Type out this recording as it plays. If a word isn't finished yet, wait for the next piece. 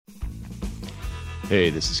Hey,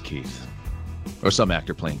 this is Keith. Or some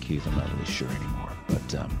actor playing Keith, I'm not really sure anymore.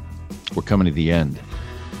 But we're coming to the end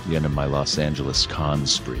of my Los Angeles con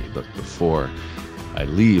spree. But before I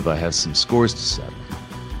leave, I have some scores to settle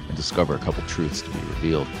and discover a couple truths to be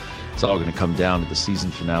revealed. It's all going to come down to the season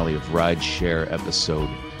finale of Rideshare Episode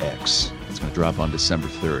X. It's going to drop on December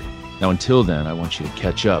 3rd. Now, until then, I want you to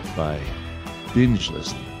catch up by binge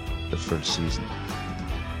listening the first season.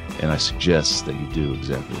 And I suggest that you do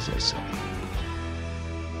exactly as I say.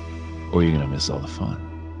 Or you're going to miss all the fun.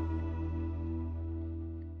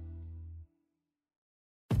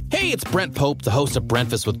 Hey, it's Brent Pope, the host of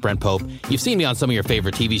Breakfast with Brent Pope. You've seen me on some of your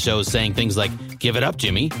favorite TV shows saying things like, "Give it up,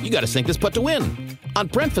 Jimmy. You got to sink this putt to win." On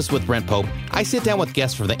Breakfast with Brent Pope, I sit down with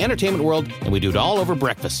guests from the entertainment world, and we do it all over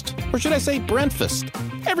breakfast. Or should I say Brentfast?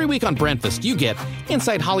 Every week on Brentfast, you get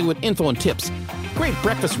inside Hollywood info and tips, great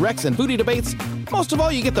breakfast wrecks and foodie debates. Most of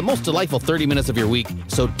all, you get the most delightful 30 minutes of your week.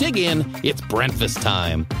 So dig in. It's Brentfast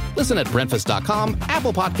time. Listen at Brentfast.com,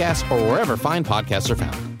 Apple Podcasts, or wherever fine podcasts are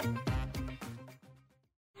found.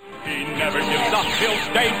 He never gives up. He'll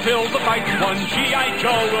stay till the fight's won. G.I.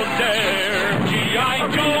 Joe will dare. G.I.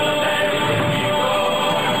 Joe.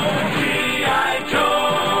 G.I.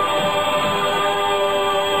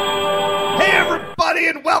 Joe. Hey, everybody,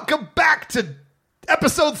 and welcome back to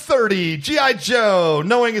episode 30, G.I. Joe.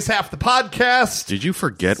 Knowing is half the podcast. Did you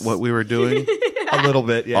forget what we were doing? A little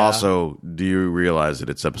bit, yeah. Also, do you realize that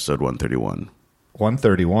it's episode 131?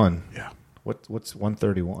 131. Yeah. What's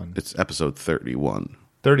 131? It's episode 31.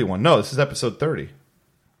 31. No, this is episode 30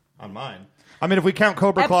 on mine. I mean, if we count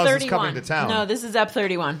Cobra Claus is coming to town. No, this is Ep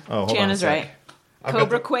 31. Oh, hold Jan on a is sec. right.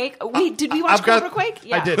 Cobra Quake. Wait, did we watch I've got- Cobra Quake?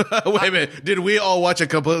 Yeah. I did. Wait a minute. Did we all watch a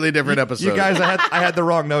completely different episode? You guys, I had the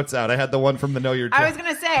wrong notes out. I had the one from the Know Your Joe. I was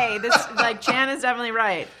going to say, this, Jan is definitely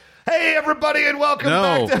right. Hey, everybody, and welcome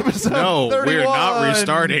back to episode 31. We're not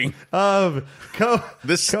restarting. Of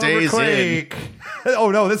This Cobra stays Quake.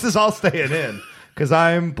 Oh, no, this is all staying in because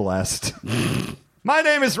I'm blessed. My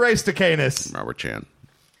name is Ray Stacanis. Robert Chan.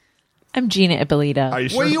 I'm Gina Ippolito. Are you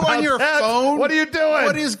sure Were you about on your that? phone? What are you doing?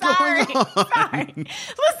 What is going Sorry. on? Listen,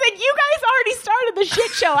 you guys already started the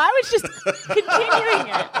shit show. I was just continuing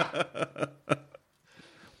it.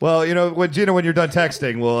 Well, you know, when you're done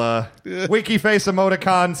texting, we'll wiki face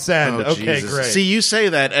emoticon send. Oh, Okay, Jesus. great. See, you say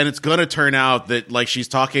that, and it's going to turn out that like she's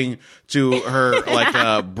talking to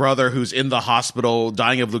her brother who's in the hospital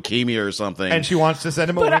dying of leukemia or something. And she wants to send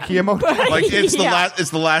him a wiki emoticon. Like it's Yeah.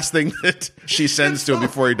 the last thing that she sends to him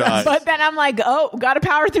before he dies. But then I'm like, oh, got to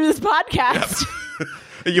power through this podcast.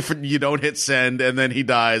 You don't hit send, and then he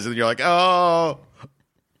dies, and you're like, oh.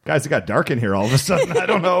 Guys, it got dark in here all of a sudden. I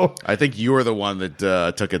don't know. I think you were the one that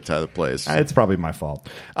took it to the place. It's probably my fault.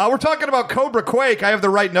 We're talking about Cobra Quake. I have the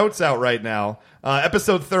right notes out right now.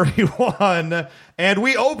 Episode 31. And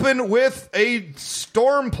we open with a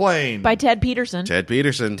storm plane. By Ted Peterson. Ted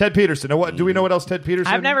Peterson. Ted Peterson. Now, do we know what else Ted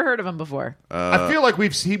Peterson? I've never heard of him before. I feel like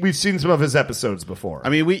we've seen some of his episodes before. I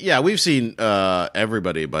mean, we've seen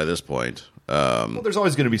everybody by this point. Well, there's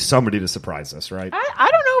always going to be somebody to surprise us, right? I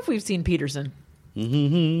don't know if we've seen Peterson. Did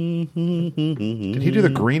he do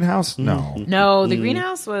the greenhouse? No. No, the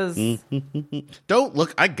greenhouse was... Don't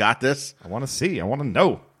look. I got this. I want to see. I want to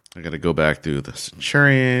know. I got to go back through the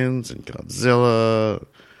Centurions and Godzilla,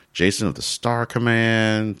 Jason of the Star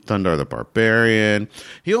Command, Thundar the Barbarian.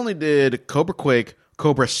 He only did Cobra Quake,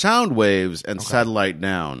 Cobra Soundwaves, and Satellite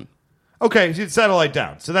Down. Okay, it's Satellite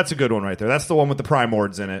Down. So that's a good one right there. That's the one with the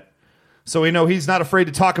Primords in it. So we know he's not afraid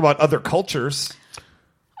to talk about other cultures.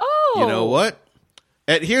 Oh. You know what?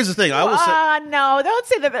 And here's the thing. I will say. No, don't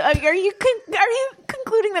say that. Are you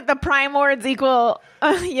concluding that the Primords equal...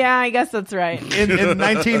 yeah, I guess that's right. In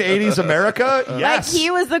 1980s America, yes. Like, he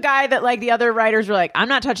was the guy that, like, the other writers were like, I'm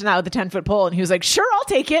not touching that with a 10-foot pole. And he was like, sure, I'll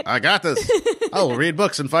take it. I got this. I'll read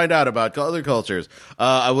books and find out about other cultures.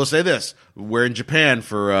 I will say this. We're in Japan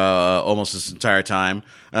for almost this entire time.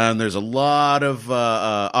 And there's a lot of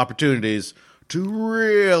opportunities to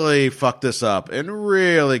really fuck this up and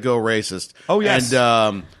really go racist. Oh, yes.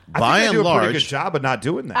 And by I think they and do a large... pretty good job of not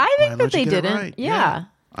doing that. I think that Why don't they you get it didn't. right? Yeah.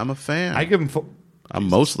 I'm a fan. I give him... I'm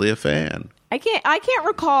mostly a fan. I can't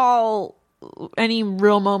recall any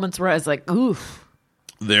real moments where I was like, oof.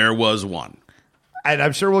 There was one. And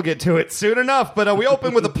I'm sure we'll get to it soon enough. But we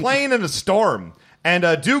open with a plane and a storm. And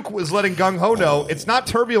Duke was letting Gung Ho know it's not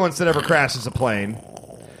turbulence that ever crashes a plane.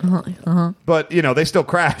 But, you know, they still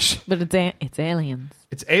crash. But it's aliens.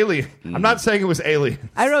 It's alien. I'm not saying it was alien.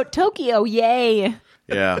 I wrote Tokyo, yay.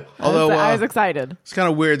 Yeah. Although I was excited. it's kind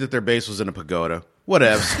of weird that their base was in a pagoda.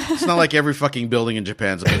 Whatevs. It's not like every fucking building in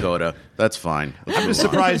Japan's a pagoda. That's fine. I'm just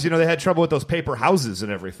surprised, they had trouble with those paper houses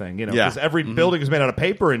and everything, Yeah. because every building is made out of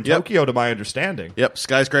paper in Tokyo, to my understanding. Yep,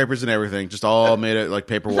 skyscrapers and everything, just all made of like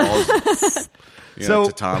paper walls.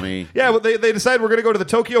 Tatami. Yeah, well, they decided we're going to go to the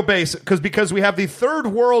Tokyo base because we have the Third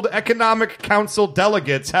World Economic Council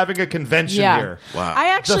delegates having a convention here. Wow. I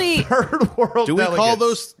actually The Third World Do we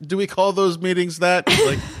delegates. call those meetings that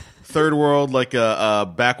like third world, like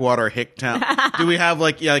a backwater hick town? Do we have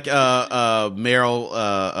like mayoral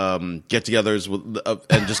get-togethers with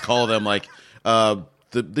and just call them like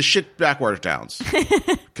the shit backwater towns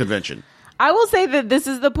convention? I will say that this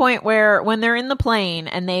is the point where when they're in the plane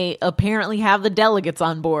and they apparently have the delegates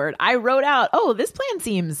on board, I wrote out, "Oh, this plan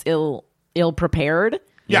seems ill prepared."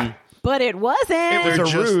 Yeah. But it wasn't. It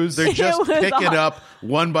was a ruse. They're just It was picking all- up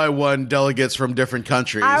one by one delegates from different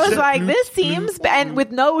countries. I was like, this seems and with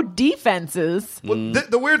no defenses. Well,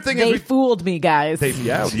 the weird thing They is, fooled me, guys.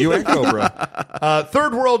 you and Cobra.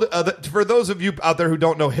 Third World, for those of you out there who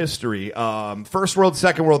don't know history, First World,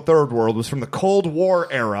 Second World, Third World was from the Cold War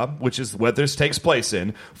era, which is what this takes place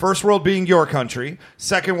in. First World being your country,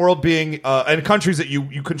 Second World being, and countries that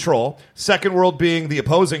you control, Second World being the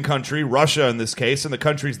opposing country, Russia in this case, and the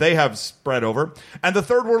countries they have spread over, and the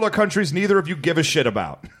Third World are countries neither of you give a shit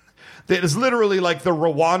about. It is literally like the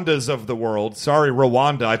Rwandas of the world. Sorry,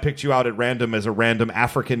 Rwanda. I picked you out at random as a random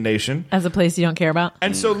African nation. As a place you don't care about.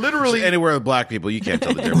 And so literally... Anywhere with black people, you can't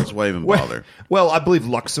tell the difference. Why even bother? Well, I believe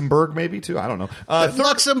Luxembourg maybe too. I don't know.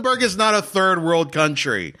 Luxembourg is not a third world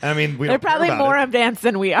country. I mean, we They're don't care probably about more it. advanced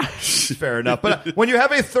than we are. Fair enough. But when you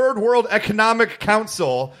have a Third World Economic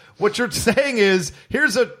Council, what you're saying is,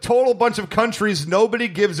 here's a total bunch of countries nobody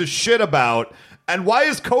gives a shit about. And why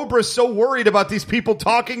is Cobra so worried about these people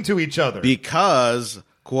talking to each other? Because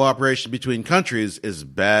cooperation between countries is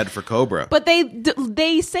bad for Cobra. But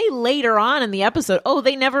they say later on in the episode, oh,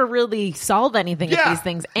 they never really solve anything with these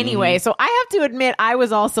things anyway. So I have to admit, I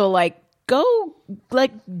was also like, go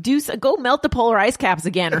melt the polar ice caps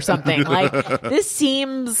again or something. Like, this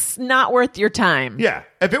seems not worth your time. Yeah.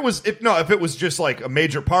 If it was just like a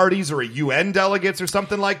major parties or a UN delegates or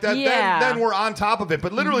something like that, then we're on top of it.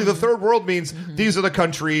 But literally, the Third World means these are the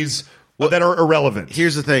countries that are irrelevant.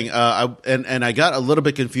 Here's the thing, I got a little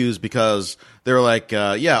bit confused because they were like,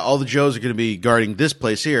 all the Joes are going to be guarding this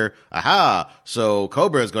place here. Aha! So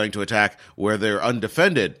Cobra is going to attack where they're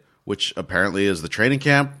undefended, which apparently is the training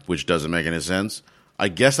camp, which doesn't make any sense. I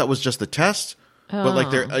guess that was just the test, but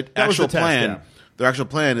like their actual plan, their actual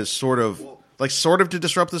plan is sort of to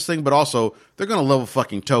disrupt this thing, but also they're going to level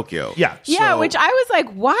fucking Tokyo. Yeah. Yeah, which I was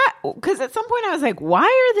like, why? Because at some point I was like, why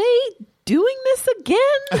are they doing this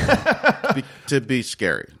again? to be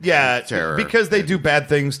scary. Yeah, Terror. because they do bad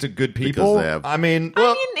things to good people. Because they have- I mean,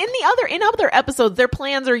 in other episodes, their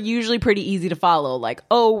plans are usually pretty easy to follow. Like,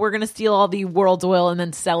 oh, we're going to steal all the world's oil and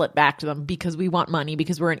then sell it back to them because we want money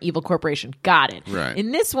because we're an evil corporation. Got it. Right.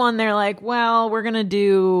 In this one, they're like, well, we're going to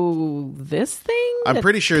do this thing. I'm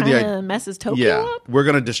pretty sure the messes Tokyo up. We're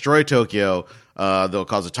going to destroy Tokyo. They'll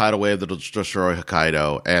cause a tidal wave that'll destroy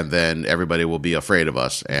Hokkaido, and then everybody will be afraid of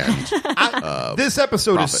us. And this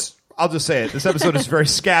episode profit. is, I'll just say it, this episode is very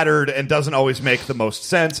scattered and doesn't always make the most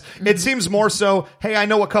sense. It seems more so, hey, I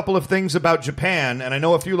know a couple of things about Japan, and I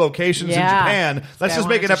know a few locations in Japan. Let's guy just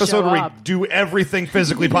make an wanted to episode show where we up. do everything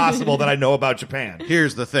physically possible that I know about Japan.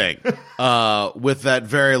 here's the thing: with that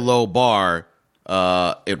very low bar,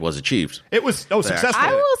 it was achieved. It was successful.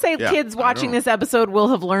 I will say Yeah, kids I watching know. this episode will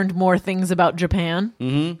have learned more things about Japan.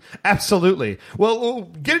 Absolutely. Well,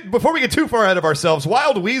 before we get too far ahead of ourselves,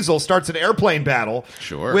 Wild Weasel starts an airplane battle.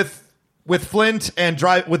 Sure. With Flint and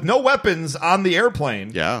with no weapons on the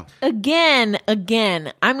airplane. Yeah. Again,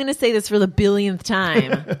 I'm going to say this for the billionth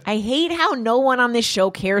time. I hate how no one on this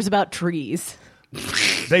show cares about trees.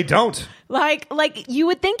 They don't. Like you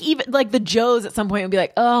would think even like the Joes at some point would be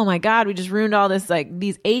like, oh my God, we just ruined all this, like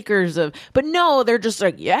these acres of, but no, they're just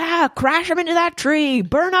like, yeah, crash them into that tree,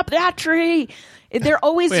 burn up that tree. They're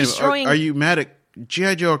always Wait, destroying. are you mad at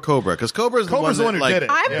G.I. Joe or Cobra? Because Cobra's the Cobra's one the that, one who like, did it.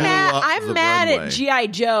 I'm mad at G.I.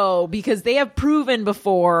 Joe because they have proven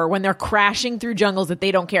before when they're crashing through jungles that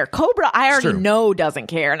they don't care. Cobra, I already true. know doesn't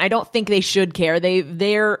care, and I don't think they should care.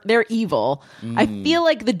 They're evil. I feel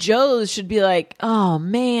like the Joes should be like, oh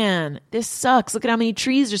man, this sucks. Look at how many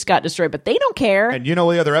trees just got destroyed, but they don't care. And the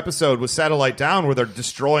other episode was Satellite Down, where they're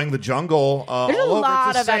destroying the jungle. There's a all over. lot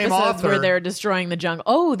It's of the same episodes author. where they're destroying the jungle.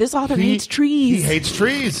 Oh, this author hates trees. He hates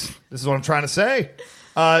trees. This is what I'm trying to say.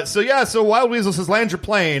 So Wild Weasel says, land your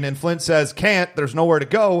plane, and Flint says, can't, there's nowhere to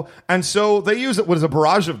go. And so they use it, what is a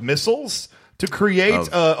barrage of missiles to create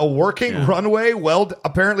a working runway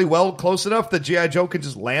apparently close enough that G.I. Joe can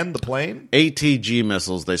just land the plane? ATG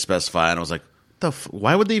missiles they specify, and I was like,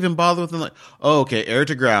 why would they even bother with them? Like, oh, okay, air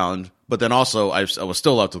to ground. But then also, I was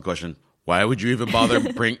still left with the question, why would you even bother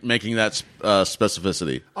making that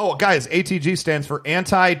specificity? Oh, guys, ATG stands for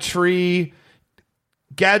Anti-Tree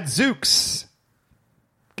Gadzooks.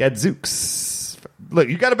 Gadzooks. Look,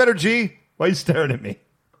 you got a better G? Why are you staring at me?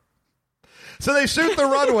 So they shoot the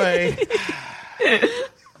runway.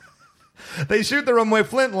 They shoot the runway.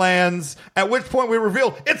 Flint lands, at which point we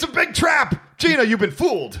reveal it's a big trap. Gina, you've been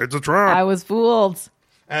fooled. It's a trap. I was fooled.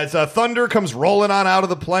 As Thunder comes rolling on out of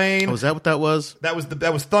the plane. Oh, is that what that was? That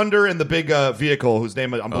was Thunder in the big vehicle whose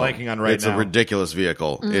name I'm blanking on right now. It's a ridiculous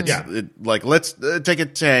vehicle. Let's take a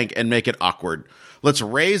tank and make it awkward. Let's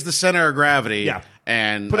raise the center of gravity. Yeah.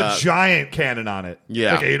 And put a giant cannon on it.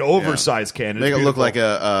 Yeah. Like an oversized cannon. Make it look like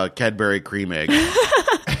a Cadbury cream egg.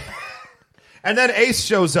 And then Ace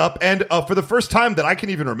shows up, and for the first time that I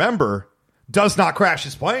can even remember, does not crash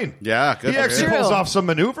his plane. Yeah, good. He actually pulls off some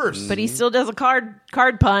maneuvers. But he still does a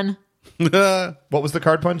card pun. What was the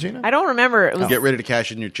card pun, Gina? I don't remember. It was Get ready to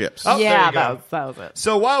cash in your chips. Oh, yeah, there you go. that was it.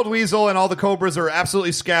 So Wild Weasel and all the Cobras are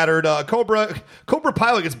absolutely scattered. Cobra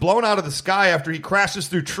Pilot gets blown out of the sky after he crashes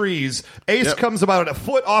through trees. Ace comes about a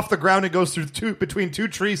foot off the ground and goes through between two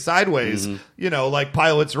trees sideways, like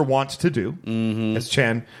pilots are wont to do, as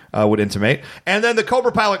Chan would intimate. And then the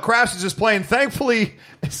Cobra Pilot crashes his plane, thankfully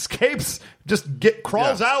escapes,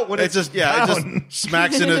 crawls out when it's just it just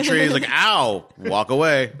smacks into the tree. He's like, ow, walk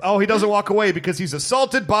away. Oh, he doesn't walk away because he's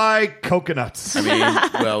assaulted by coconuts. I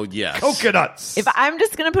mean, well, yes. Coconuts. If I'm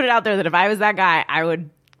just going to put it out there that if I was that guy, I would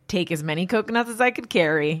take as many coconuts as I could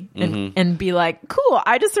carry and be like, cool,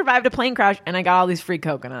 I just survived a plane crash and I got all these free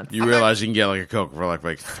coconuts. You realize you can get like a Coke for like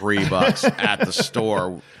 $3 at the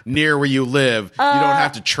store near where you live. You don't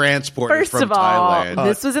have to transport it from Thailand. First of all,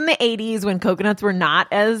 this was in the 80s when coconuts were not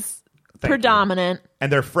as predominant.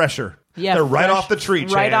 And they're fresher. Yeah, they're right off the tree,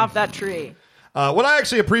 Chan. Right off that tree. What I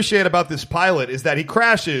actually appreciate about this pilot is that he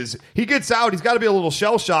crashes, he gets out, he's got to be a little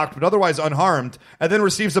shell-shocked, but otherwise unharmed, and then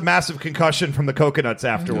receives a massive concussion from the coconuts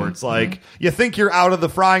afterwards. Like, you think you're out of the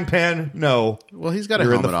frying pan? No. Well, he's got a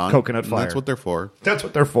You're in helmet the on. coconut fire. That's what they're for. That's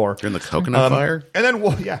what they're for. You're in the coconut fire? And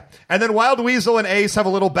then Wild Weasel and Ace have a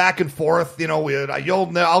little back and forth.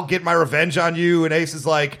 I'll get my revenge on you. And Ace is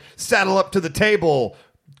like, saddle up to the table,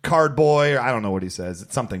 card boy. I don't know what he says.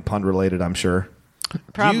 It's something pun-related, I'm sure.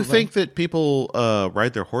 Probably. Do you think that people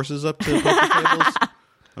ride their horses up to poker tables?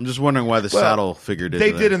 I'm just wondering why the saddle figured into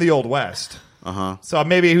They did in the Old West. Uh-huh. So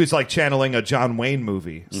maybe he was like channeling a John Wayne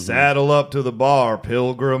movie. Saddle up to the bar,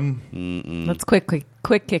 pilgrim. That's quick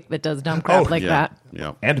kick that does dumb crap like that.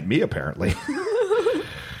 Yeah. And me, apparently.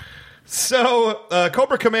 So,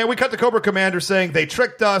 Cobra Command, we cut to Cobra Commander saying they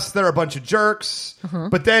tricked us. They're a bunch of jerks.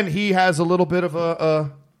 But then he has a little bit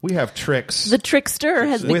of we have tricks. The trickster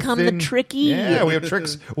has become the tricky. Yeah, we have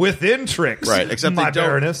tricks within tricks. Right, except my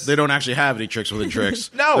they don't actually have any tricks within tricks.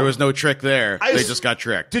 No. There was no trick there. They just got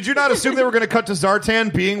tricked. Did you not assume they were going to cut to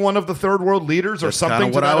Zartan being one of the third world leaders or something Kind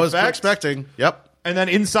of what to that I was effect? expecting. Yep. And then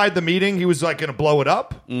inside the meeting, he was like going to blow it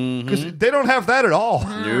up? Because they don't have that at all.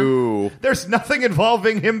 No. There's nothing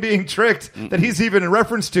involving him being tricked that he's even in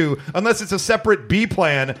reference to, unless it's a separate B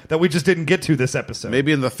plan that we just didn't get to this episode.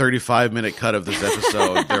 Maybe in the 35-minute cut of this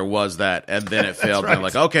episode, there was that, and then it failed. right. And they're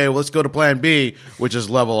like, okay, well, let's go to plan B, which is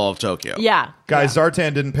level all of Tokyo. Yeah. Guys,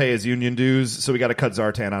 Zartan didn't pay his union dues, so we got to cut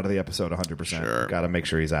Zartan out of the episode 100%. Sure. Got to make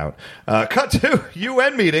sure he's out. Cut to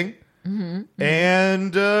UN meeting.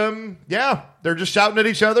 And they're just shouting at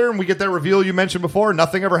each other, and we get that reveal you mentioned before.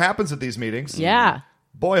 Nothing ever happens at these meetings. Yeah.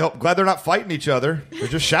 Boy, glad they're not fighting each other. They're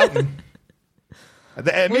just shouting. Was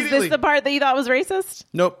this the part that you thought was racist?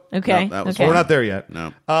 Nope. Okay. No, that was Okay. We're not there yet.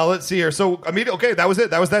 No. Let's see here. So, okay, that was it.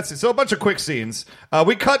 That was that scene. So, a bunch of quick scenes.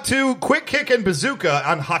 We cut to Quick Kick and Bazooka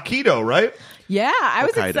on Hokkaido, right? Yeah, I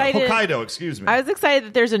was Hokkaido. excited. Hokkaido, excuse me. I was excited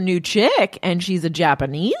that there's a new chick, and she's a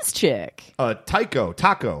Japanese chick. Taiko.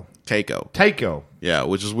 Keiko. Yeah,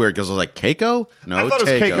 which is weird because I was like, Keiko? No, I thought it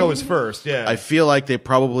was Keiko. Keiko was first, yeah. I feel like they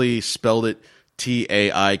probably spelled it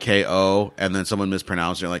Taiko, and then someone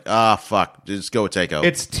mispronounced it. You're like, fuck, just go with Keiko.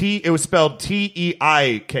 It was spelled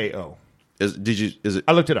Teiko. Is it?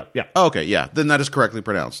 I looked it up, yeah. Oh, okay, yeah. Then that is correctly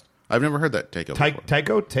pronounced. I've never heard that Taiko before.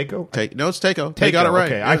 Taiko? No, it's Taiko. They got it right.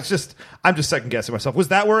 Okay, Yeah. I'm just second guessing myself. Was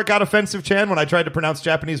that where it got offensive, Chan, when I tried to pronounce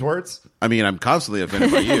Japanese words? I mean, I'm constantly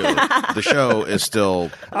offended by you. The show is still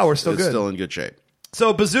Oh, we're still good. Still in good shape.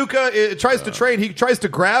 So Bazooka tries to train. He tries to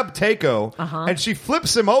grab Takeo, and she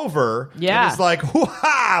flips him over. Yeah. And is like,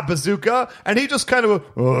 "Hoo-ha, Bazooka!" And he just kind of,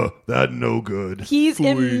 that no good. He's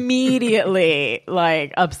immediately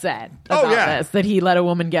like upset about this that he let a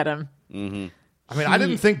woman get him. Mm-hmm. I mean, I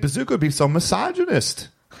didn't think Bazooka would be so misogynist.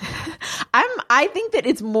 I think that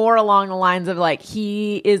it's more along the lines of like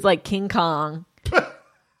he is like King Kong.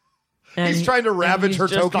 And He's trying to ravage her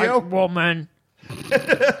just Tokyo. like, woman.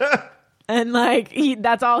 And like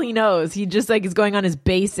that's all he knows. He just like is going on his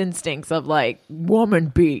base instincts of like, woman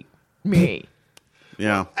beat me.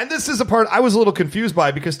 Yeah. And this is a part I was a little confused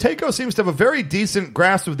by because Takeo seems to have a very decent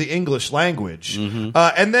grasp of the English language.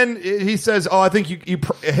 And then he says, I think you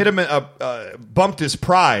hit him, bumped his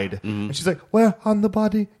pride. And she's like, where on the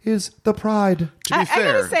body is the pride? To be fair,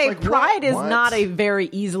 I gotta say, like, pride is what? not a very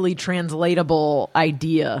easily translatable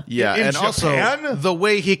idea. yeah, in and Japan? also the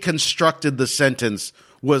way he constructed the sentence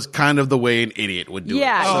was kind of the way an idiot would do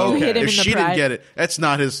Yeah, it. So you hit him if in the she pride. didn't get it, that's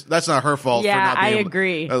not her fault. Yeah, for not being I able-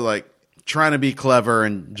 agree. Like trying to be clever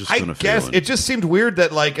and just I gonna guess feel it just seemed weird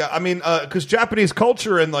that, like, because Japanese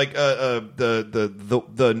culture and like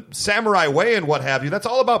the samurai way and what have you, that's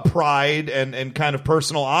all about pride and kind of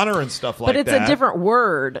personal honor and stuff like But it's that. a different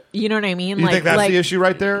word. You know what I mean? You think that's the issue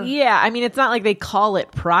right there? Yeah, I mean, it's not like they call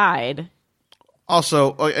it pride.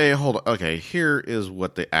 Also, hey, hold on. Okay, here is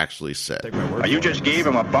what they actually said. You just gave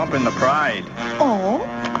him a bump in the pride. Oh,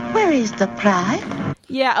 where is the pride?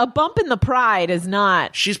 Yeah, a bump in the pride is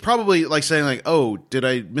not. She's probably like saying like, "Oh, did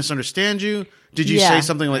I misunderstand you? Did you Yeah. say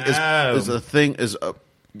something like is a thing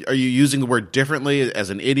are you using the word differently as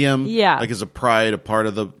an idiom? Yeah. Like is a pride a part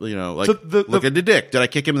of the like So look at the dick. Did I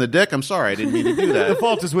kick him in the dick? I'm sorry, I didn't mean to do The that.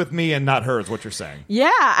 fault is with me and not her, is what you're saying. Yeah,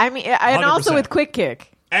 I mean, and also 100%. with Quick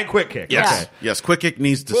Kick. And quick kick. Yes, Okay. yes. Quick Kick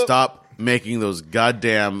needs to stop making those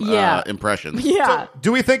goddamn Yeah. impressions. Yeah.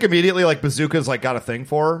 Do we think immediately like Bazooka's like got a thing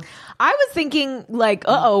for her? I was thinking like,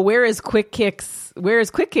 where is Quick Kick's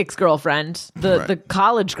girlfriend? The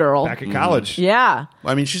college girl. Back in college. Yeah.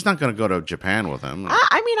 I mean, she's not going to go to Japan with him.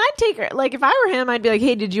 I mean, I'd take her. Like, if I were him, I'd be like,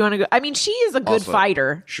 hey, did you want to go? I mean, she is a good Also,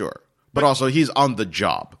 fighter. Sure, but also he's on the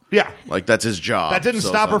job. Yeah. Like that's his job. That didn't So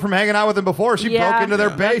stop it's her from hanging out with him before. She Yeah, broke into their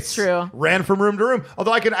yeah, base. that's true. Ran from room to room.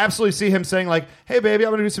 Although I can absolutely see him saying like, hey, baby, I'm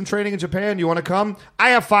going to do some training in Japan. You want to come? I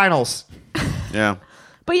have finals. Yeah.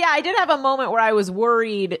 But yeah, I did have a moment where I was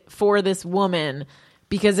worried for this woman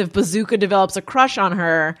because if Bazooka develops a crush on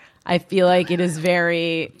her, I feel like it is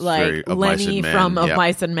very like very Of Mice Lenny and Men, from Of yeah.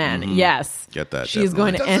 Mice and Men. Yes. Get that, She's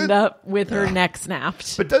going to definitely. end up with her neck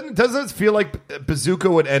snapped. But doesn't it feel like Bazooka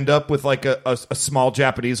would end up with like a small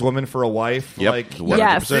Japanese woman for a wife? Yep. Like,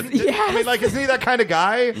 100%. Yes. I mean, like, isn't he that kind of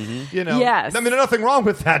guy? You know, Yes. I mean, there's nothing wrong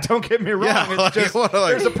with that. Don't get me wrong. Yeah, It's like, just what,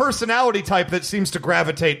 like- there's a personality type that seems to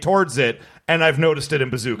gravitate towards it, and I've noticed it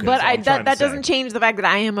in Bazooka. But is all I'm trying that to say. doesn't change the fact that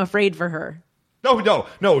I am afraid for her.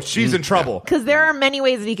 No, she's in trouble. Because there are many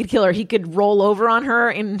ways that he could kill her. He could roll over on her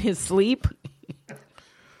in his sleep.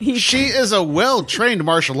 She is a well-trained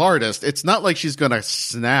martial artist. It's not like she's going to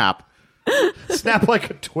snap. Snap like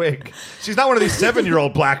a twig. She's not one of these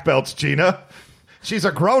 7-year-old black belts, Gina. She's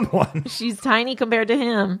a grown one. She's tiny compared to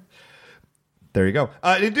him. There you go.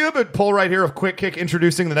 You do have a poll right here of Quick Kick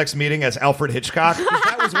introducing the next meeting as Alfred Hitchcock.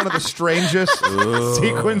 That was one of the strangest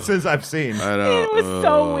sequences I've seen. I know. It was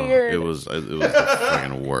so weird. It was the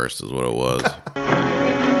fucking worst is what it was.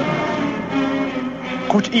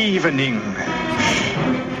 Good evening.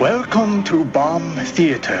 Welcome to Bomb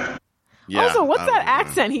Theater. Yeah, Also, what's I that don't know.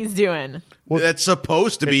 accent he's doing? That's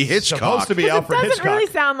supposed to be It's Hitchcock. supposed to be Because it Alfred doesn't Hitchcock. really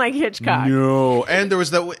sound like Hitchcock. No, and there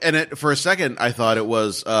was that, and for a second I thought it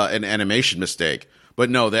was an animation mistake, but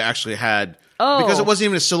no, they actually had because it wasn't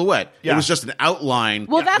even a silhouette; Yeah. it was just an outline.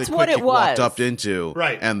 Well, that's that what Quick it Kick walked was. up into,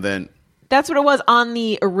 Right. and then That's what it was on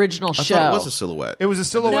the original I show. thought it was a silhouette. It was a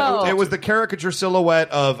silhouette. No. It was the caricature silhouette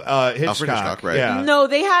of Hitchcock. Alfred Hitchcock, right. Yeah. No,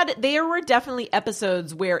 there were definitely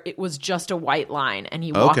episodes where it was just a white line and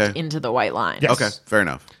he walked Okay. into the white line. Yes. Okay, fair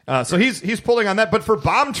enough. So he's pulling on that, but for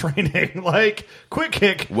bomb training, like Quick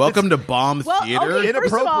Kick. Welcome to Bomb Well, Theater. okay,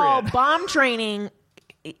 first of all, Inappropriate. bomb training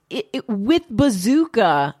with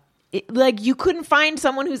Bazooka, like you couldn't find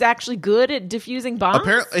someone who's actually good at diffusing bombs.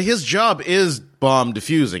 Apparently, his job is bomb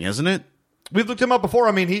diffusing, isn't it? We've looked him up before.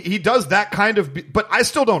 I mean, he does that kind of, but I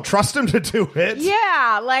still don't trust him to do it.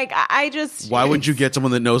 Yeah, like I just. Why wouldn't you get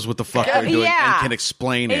someone that knows what the fuck they're doing Yeah. and can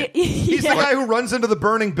explain it? He's the guy who runs into the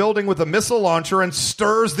burning building with a missile launcher and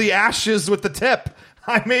stirs the ashes with the tip.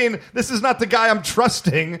 I mean, this is not the guy I'm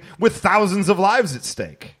trusting with thousands of lives at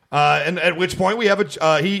stake. And at which point we have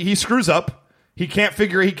he screws up. He can't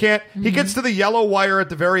figure. He gets to the yellow wire at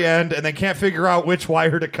the very end, and then can't figure out which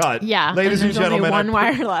wire to cut. Yeah, ladies and there's only gentlemen, one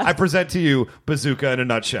wire left. I present to you Bazooka in a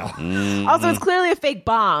nutshell. Also, it's clearly a fake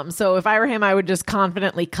bomb. So if I were him, I would just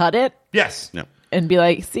confidently cut it Yes. Yep. and be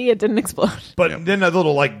like, "See, it didn't explode." But then a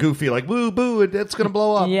little like goofy, like woo boo, it's gonna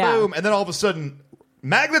blow up, Yeah. boom, and then all of a sudden,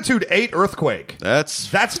 magnitude 8 earthquake.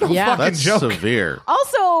 That's no fucking that's joke. severe.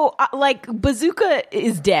 Also, like Bazooka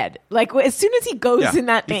is dead. Like as soon as he goes Yeah, in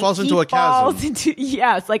that he thing, falls into a chasm.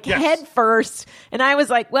 Yes, head first. And I was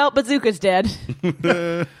like, "Well, Bazooka's dead."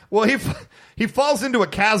 Well, he falls into a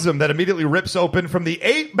chasm that immediately rips open from the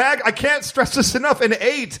 8 bag. I can't stress this enough. An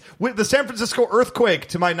 8 with the San Francisco earthquake,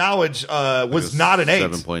 to my knowledge, was not an 8.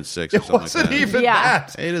 7.6. It wasn't even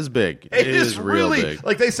that. 8 is big. It is real really big.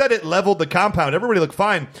 like they said. It leveled the compound. Everybody looked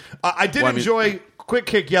fine. I did enjoy Quick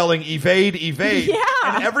Kick yelling "evade, evade!" Yeah.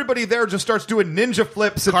 And everybody there just starts doing ninja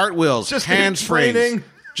flips, and Cartwheels, just handsprings, training.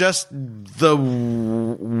 just the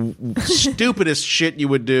stupidest shit you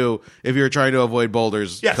would do if you were trying to avoid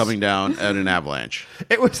boulders Yes. coming down at an avalanche.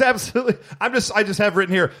 It was absolutely. I just have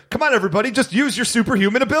written here. Come on, everybody, just use your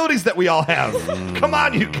superhuman abilities that we all have. Come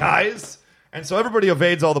on, you guys. And so everybody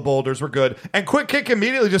evades all the boulders. We're good. And Quick Kick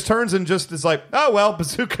immediately just turns and just is like, "Oh well,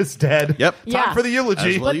 Bazooka's dead. Yep. Time Yeah. for the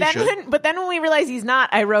eulogy." As well. But then when we realized he's not,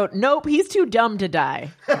 I wrote, "Nope, he's too dumb to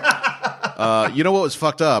die." You know what was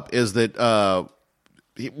fucked up is that.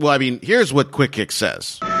 Well, I mean, here's what Quick Kick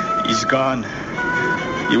says. He's gone.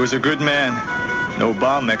 He was a good man. No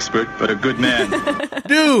bomb expert, but a good man.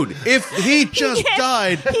 Dude, if he just gets-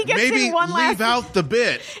 died, he gets maybe in one leave last- out the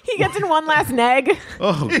bit. He gets in one last neg.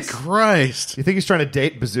 Oh, Christ. You think he's trying to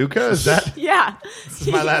date Bazooka? Is that Yeah, this is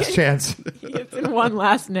my last chance? He gets in one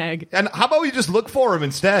last neg. And how about we just look for him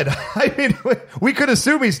instead? I mean, we could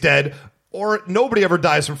assume he's dead, or nobody ever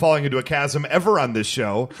dies from falling into a chasm ever on this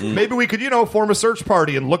show. Maybe we could, form a search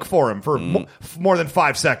party and look for him for more than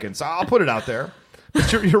 5 seconds. I'll put it out there.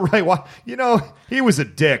 But you're right. Why? He was a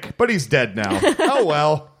dick, but he's dead now. Oh,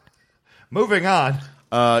 well. Moving on.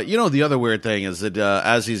 The other weird thing is that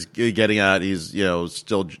as he's getting out, he's,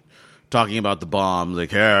 still talking about the bomb.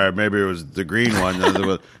 Like, hey, maybe it was the green one.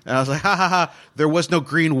 And I was like, ha, ha, ha. There was no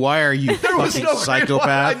green wire, you fucking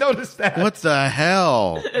psychopath. I noticed that. What the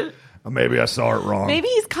hell? Maybe I saw it wrong. Maybe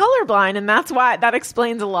he's colorblind, and that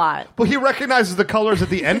explains a lot. Well, he recognizes the colors at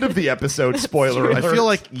the end of the episode. Spoiler alert. I feel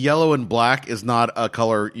like yellow and black is not a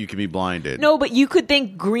color you can be blinded. No, but you could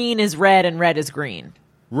think green is red and red is green.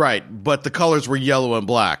 Right, but the colors were yellow and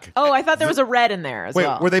black. Oh, I thought there was a red in there as Wait,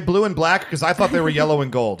 well. were they blue and black? Because I thought they were yellow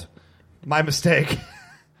and gold. My mistake.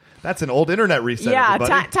 That's an old internet reset. Yeah,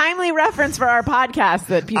 everybody. timely reference for our podcast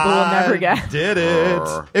that people will never get. Did it?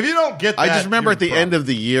 If you don't get that, I just remember you're at the wrong. end of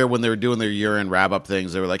the year when they were doing their year-end wrap-up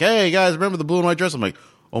things, they were like, hey, guys, remember the blue and white dress? I'm like,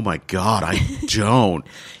 oh, my God, I don't.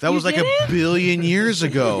 That was like a didn't? billion years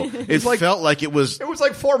ago. It felt like it was... It was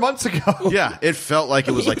like 4 months ago. Yeah, it felt like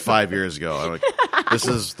it was like 5 years ago. I'm like, this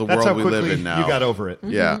is the That's how world we live quickly in now. you got over it.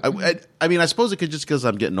 Yeah. I mean, I suppose it could just because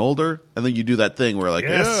I'm getting older, and then you do that thing where like,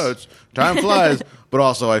 Yes. yeah, time flies. But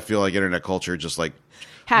also, I feel like internet culture just like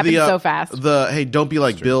Happens so fast. The hey, don't be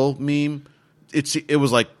like Bill meme. It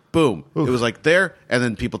was like boom. It was like there, and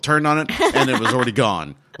then people turned on it, and it was already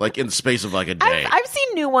gone. Like in the space of like a day. I've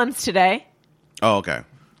seen new ones today, Oh, okay.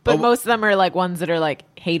 but Oh, most of them are like ones that are like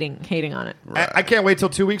hating on it. I can't wait till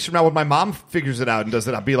 2 weeks from now when my mom figures it out and does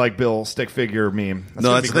it. I'll be like Bill stick figure meme. no,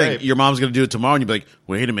 gonna that's be the thing. great. Your mom's going to do it tomorrow, and you'll be like,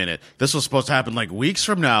 wait a minute. This was supposed to happen like weeks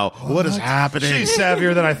from now. What is happening? She's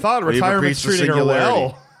savvier than I thought. We've Retirement's preached the treating her singularity.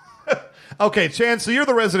 well. Okay, Chan, so you're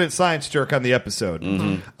the resident science jerk on the episode.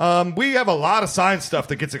 We have a lot of science stuff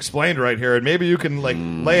that gets explained right here, and maybe you can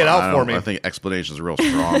lay it out for me. I think explanation is a real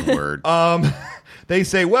strong word. They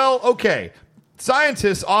say, well, okay,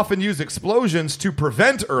 scientists often use explosions to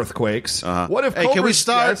prevent earthquakes. What if Hey, can we Cobra-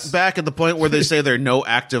 start yes. back at the point where they say there are no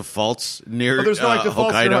active faults near Oh, there's no active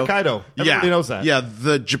faults near Hokkaido. Everybody knows that. Yeah,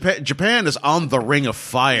 the Japan is on the Ring of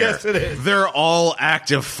Fire. Yes, it is. They're all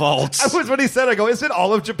active faults. That was what he said. I go, is it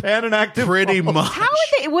all of Japan an active? Pretty fault? much. How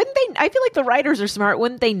would they? Wouldn't they? I feel like the writers are smart.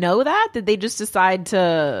 Wouldn't they know that? Did they just decide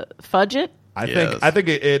to fudge it? I Yes. think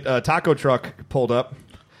a taco truck pulled up,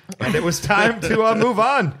 and it was time to move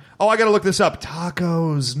on. Oh, I got to look this up.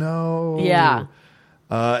 Tacos, no. Yeah.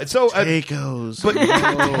 Tacos. But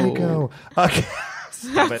taco. Okay.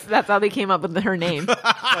 Stop it. That's how they came up with her name. Like,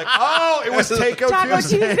 oh, it was Taco Taco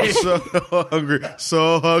Tuesday. Tuesday.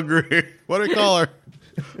 So hungry. What do we call her?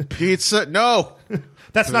 Pizza? No.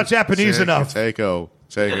 That's not Japanese enough. Taco.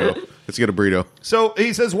 It's Let's get a burrito. So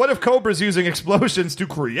he says, what if Cobra's using explosions to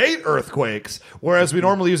create earthquakes, whereas we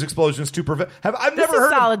normally use explosions to prevent? I've never is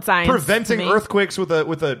heard solid of science preventing to me. earthquakes with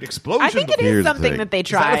an explosion. I think it before. Here's is the something thing. that they Is that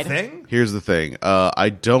tried. a thing? Here's the thing. I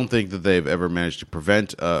don't think that they've ever managed to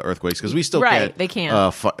prevent earthquakes because we still Right, can't, they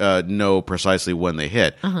can't. know precisely when they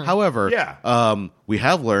hit. However, Yeah. we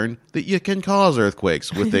have learned that you can cause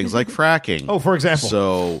earthquakes with things like fracking. Oh, for example.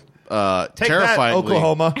 So Take that, terrifyingly,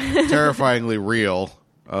 Oklahoma. terrifyingly real.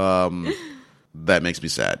 That makes me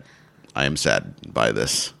sad. I am sad by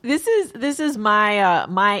this. This is my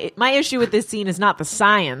my issue with this scene is not the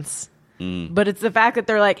science, but it's the fact that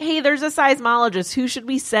they're like, hey, there's a seismologist. Who should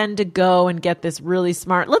we send to go and get this really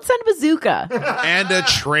smart? Let's send Bazooka. And a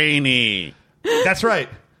trainee. That's right.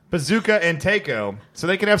 Bazooka and Takeo, so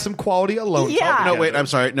they can have some quality alone Yeah. time. No, together. wait. I'm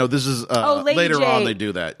sorry. No, this is Lady later J. on. They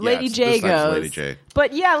do that. Lady Yes, J this time's goes. Lady J.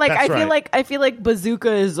 But yeah, like That's I feel like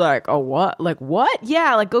Bazooka is like, oh what? Like what?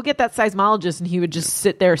 Yeah, like go get that seismologist, and he would just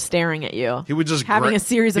sit there staring at you. He would just having a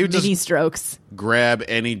series he of would just mini strokes. grab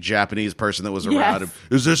any Japanese person that was Yes. around him.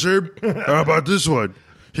 Is this him? How about this one?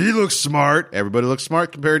 He looks smart. Everybody looks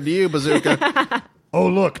smart compared to you, Bazooka. Oh,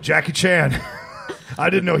 look, Jackie Chan. I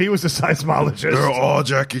didn't know he was a seismologist. They're all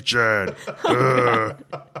Jackie Chan.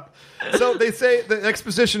 So they say, the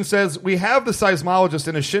exposition says, we have the seismologist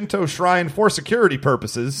in a Shinto shrine for security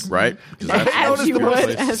purposes. Right? 'Cause that's- As Known as you the would,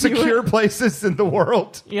 most as you secure would. places in the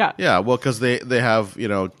world. Yeah. yeah, well, because they have,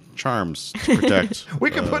 charms to protect.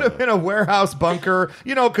 We could put him in a warehouse bunker,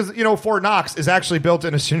 because, Fort Knox is actually built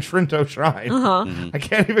in a Shinto shrine. I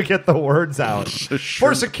can't even get the words out.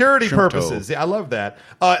 For security Shinto. purposes. Yeah, I love that.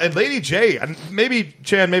 And Lady J, and maybe,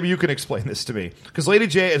 Chan, maybe you can explain this to me. Because Lady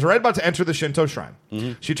J is right about to enter the Shinto shrine.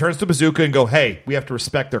 She turns to Bazooka and go, hey, we have to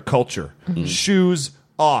respect their culture. Shoes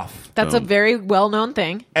off. That's a very well known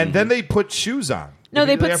thing. And then they put shoes on. No,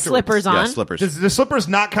 they immediately put afterwards. slippers on. Yeah, slippers. Does the slippers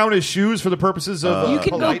not count as shoes for the purposes of You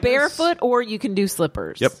can go politeness? barefoot or you can do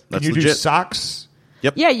slippers. Yep, Can that's you do legit. socks?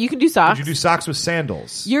 Yeah, you can do socks. Could you do socks with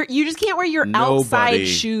sandals? You just can't wear your Nobody outside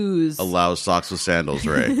shoes. allows socks with sandals,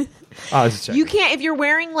 Ray. You can't if you're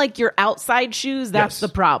wearing like your outside shoes. That's Yes. the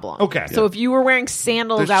problem. Okay. So if you were wearing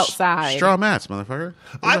sandals They're outside, straw mats, motherfucker.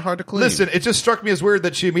 Those are hard to clean. Listen, it just struck me as weird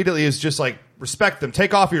that she immediately is just like, respect them.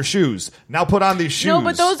 Take off your shoes. Now put on these shoes. no,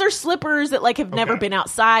 but those are slippers that like have never Okay. been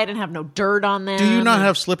outside and have no dirt on them. Do you not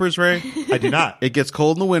have slippers, Ray? I do not. It gets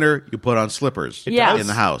cold in the winter. You put on slippers Yeah. in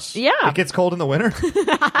the house. Yeah, It gets cold in the winter.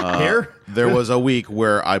 Here, There was a week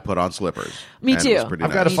where I put on slippers. Me and it was too. pretty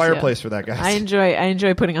I've nice. got a Me fireplace too. for that, guys. I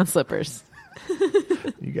enjoy putting on slippers.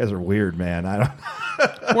 You guys are weird, man. I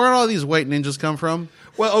don't. Where did all these white ninjas come from?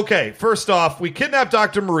 Well, okay. First off, we kidnap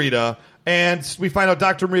Dr. Morita, and we find out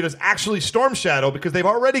Dr. Morita's actually Storm Shadow because they've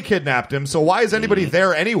already kidnapped him. So why is anybody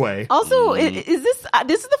there anyway? Also, is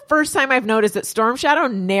this is the first time I've noticed that Storm Shadow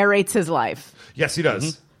narrates his life. Yes, he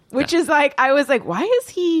does. Which is like, I was like, why is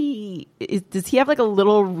he? Does he have like a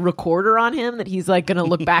little recorder on him that he's like going to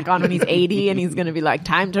look back on when he's 80 and he's going to be like,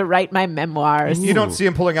 time to write my memoirs? You don't see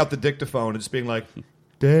him pulling out the dictaphone and just being like,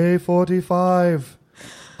 Day 45.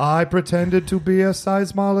 I pretended to be a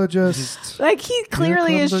seismologist. Like he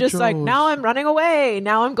clearly Here is come the just like, Joes. now I'm running away.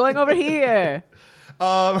 Now I'm going over here.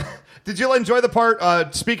 Did you enjoy the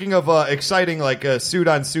part, speaking of exciting like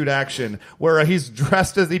suit-on-suit action, where he's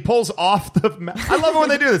dressed as, he pulls off the I love it when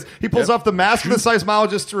they do this. He pulls off the mask of the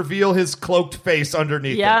seismologist to reveal his cloaked face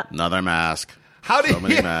underneath Yeah. it. Another mask. How do So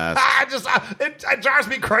many you... masks. It drives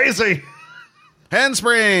me crazy.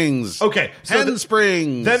 Handsprings. Okay, so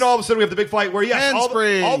Handsprings. Then all of a sudden we have the big fight where, yes,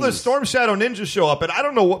 Handsprings. all the Storm Shadow ninjas show up, and I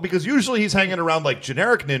don't know what, because usually he's hanging around like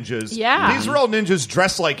generic ninjas. Yeah. These are all ninjas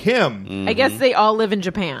dressed like him. I guess they all live in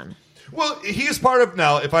Japan. Well, he's part of,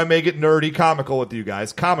 now, if I may get nerdy comical with you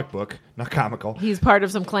guys, comic book, not comical. He's part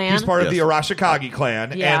of some clan. He's part of the Yes. Arashikage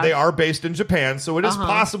clan, Yeah. and they are based in Japan, so it is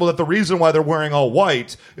possible that the reason why they're wearing all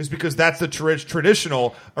white is because that's the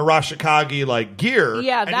traditional Arashikage, like, gear.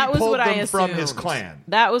 Yeah, and that he was pulled what I them assumed. from his clan.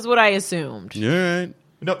 That was what I assumed. All right.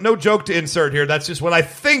 No joke to insert here. That's just what I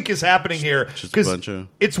think is happening here. Just a Because bunch of-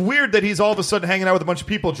 it's weird that he's all of a sudden hanging out with a bunch of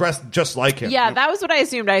people dressed just like him. Yeah, that was what I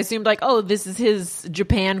assumed. I assumed like, oh, this is his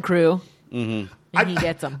Japan crew. Mm-hmm. And he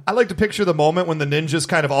gets them. I like to picture the moment when the ninjas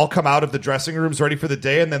kind of all come out of the dressing rooms ready for the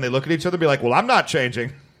day, and then they look at each other and be like, well, I'm not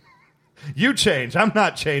changing. You change. I'm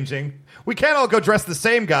not changing. We can't all go dress the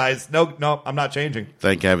same, guys. No, I'm not changing.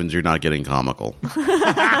 Thank heavens you're not getting comical.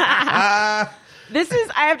 This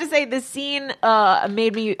is, I have to say, this scene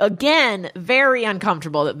made me, again, very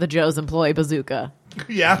uncomfortable that the Joes employ Bazooka.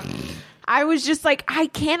 Yeah. I was just like, I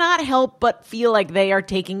cannot help but feel like they are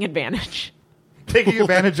taking advantage. taking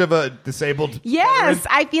advantage of a disabled Yes, veteran.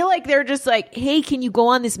 I feel like they're just like, hey, can you go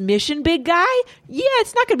on this mission, big guy? Yeah,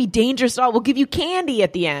 it's not going to be dangerous at all. We'll give you candy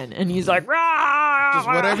at the end. And he's like, rah! Just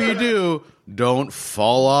whatever you do, don't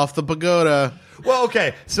fall off the pagoda. Well,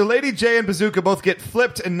 okay, so Lady J and Bazooka both get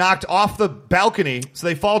flipped and knocked off the balcony, so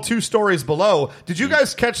they fall 2 stories below. Did you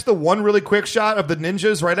guys catch the one really quick shot of the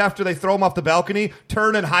ninjas right after they throw them off the balcony,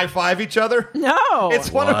 turn and high-five each other? No.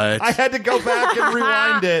 It's one of, What? I had to go back and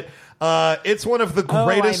rewind it. It's one of the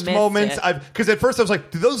greatest missed moments it. because at first I was like,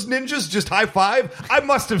 do those ninjas just high five? I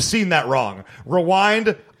must have seen that wrong.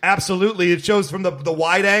 Rewind. Absolutely. It shows from the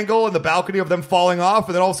wide angle and the balcony of them falling off,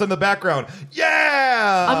 and then all of a sudden the background.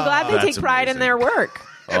 Yeah. I'm glad they That's take pride in amazing. their work.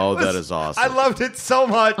 Oh, that is awesome. I loved it so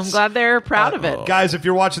much. I'm glad they're proud of it. Guys, if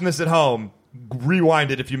you're watching this at home, rewind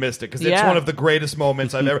it if you missed it, because it's Yeah. one of the greatest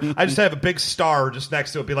moments I've ever. I just have a big star just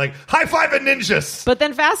next to it, be like, high five at ninjas. But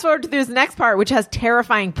then fast forward to this next part, which has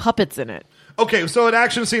terrifying puppets in it. Okay, so an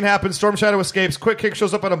action scene happens. Storm Shadow escapes. Quick Kick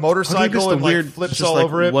shows up on a I think motorcycle it's the and weird, like flips just all like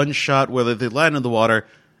over it. one shot where they land in the water,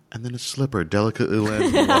 and then a slipper delicately lands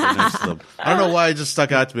in the water next to them. I don't know why it just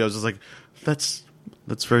stuck out to me. I was just like, that's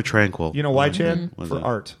very tranquil. You know why, Chan? Was For it?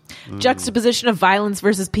 art. Juxtaposition of violence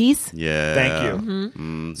versus peace. Yeah. Thank you.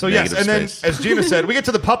 Mm-hmm. So yes, Negative and then space. as Gina said, we get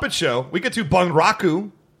to the puppet show. We get to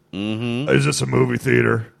Bunraku. Mm-hmm. Is this a movie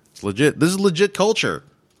theater? It's legit. This is legit culture.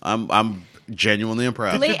 I'm genuinely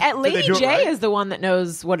impressed. Lady they do it J right? is the one that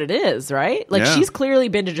knows what it is, right? Like Yeah. she's clearly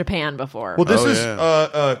been to Japan before. Well, this Oh, is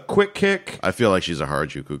yeah. Quick Kick. I feel like she's a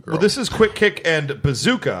Harajuku girl. Well, this is Quick Kick and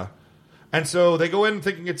Bazooka. And so they go in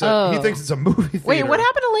thinking it's a. He thinks it's a movie theater. Wait, what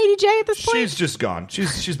happened to Lady J at this point? She's just gone.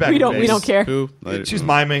 She's back. we in don't base. care. Who? She's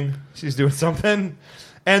miming. She's doing something.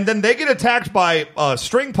 And then they get attacked by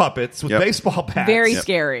string puppets with Yep. baseball bats. Very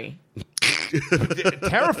scary.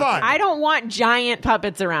 terrifying. I don't want giant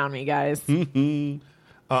puppets around me, guys.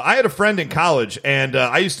 I had a friend in college, and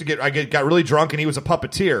I used to got really drunk, and he was a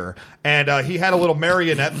puppeteer, and he had a little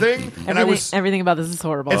marionette thing, and I was. Everything about this is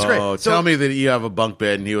horrible. It's great. Oh, So- tell me that you have a bunk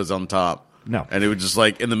bed and he was on top. No. And it would just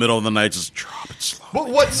like in the middle of the night just drop it slow. But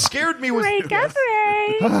what scared me was Wake up,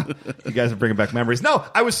 Ray. you guys are bringing back memories. No,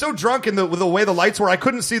 I was so drunk in with the way the lights were, I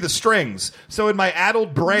couldn't see the strings. So in my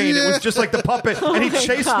addled brain, it was just like the puppet, and he chased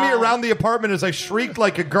me God. around the apartment as I shrieked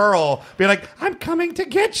like a girl, being like, "I'm coming to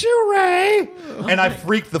get you, Ray!" And I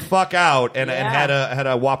freaked the fuck out, and had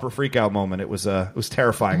a Whopper freak out moment. It was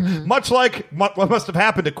terrifying, much like what must have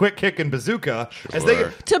happened to Quick Kick and Bazooka as they.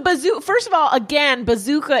 To Bazooka, first of all, again,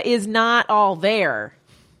 Bazooka is not all there.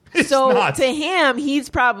 So not. to him, he's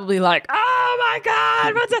probably like, "Oh my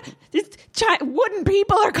God, what's that? These wooden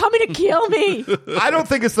people are coming to kill me." I don't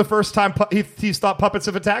think it's the first time he's thought puppets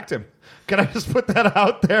have attacked him. Can I just put that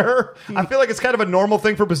out there? I feel like it's kind of a normal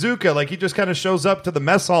thing for Bazooka. Like, he just kind of shows up to the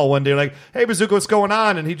mess hall one day, like, "Hey, Bazooka, what's going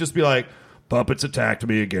on?" And he'd just be like, "Puppets attacked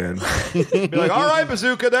me again." Be like, "All right,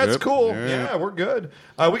 Bazooka, that's Yep. cool. Yep. Yeah, we're good."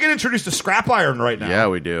 We get introduced to Scrap Iron right now. Yeah,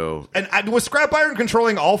 we do. And was Scrap Iron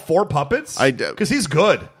controlling all 4 puppets? I do. Because he's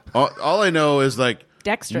good. All I know is like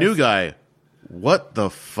Dexterous. new guy. What the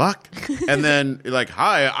fuck? And then like,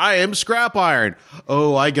 "Hi, I am Scrap Iron."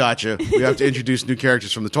 Oh, I gotcha. We have to introduce new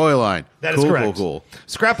characters from the toy line. That is cool, correct. Cool.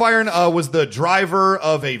 Scrap Iron was the driver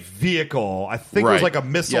of a vehicle. I think it was like a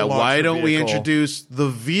missile Yeah, launcher why don't we vehicle. introduce the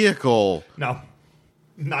vehicle? No.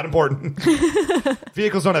 Not important.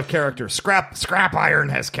 Vehicles don't have character. Scrap Iron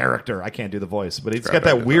has character. I can't do the voice, but he's got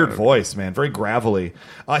that Iron. weird voice, man. Very gravelly.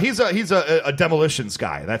 He's a demolitions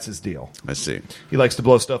guy. That's his deal. I see. He likes to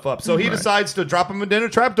blow stuff up. So he decides to drop them in a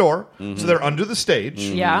trap door, so they're under the stage.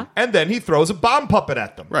 Yeah. And then he throws a bomb puppet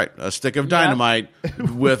at them. Right, a stick of dynamite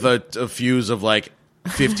with a fuse of like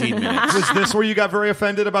 15 minutes. Was this where you got very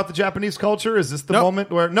offended about the Japanese culture? Is this the Nope. moment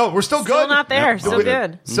where... No, we're still good. Still not there. Yep. Still Okay.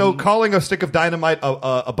 good. So calling a stick of dynamite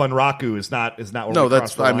a bunraku is not where No, we that's.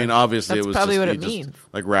 cross the I line. mean, obviously, That's it was probably just, what he it just, means.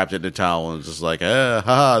 like wrapped it in a towel and was just like,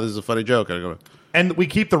 haha, this is a funny joke. I go, And we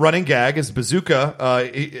keep the running gag as Bazooka.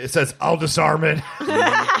 It says, "I'll disarm it."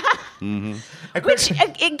 And Which, again,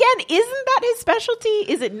 isn't that his specialty?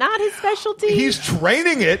 Is it not his specialty? he's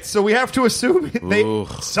training it, so we have to assume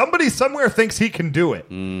somebody somewhere thinks he can do it.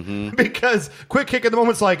 Because Quick Kick at the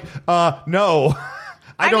moment's like, no.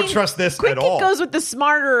 I don't mean, trust this Quick at Kick all. goes with the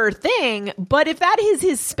smarter thing, but if that is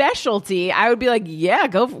his specialty, I would be like, yeah,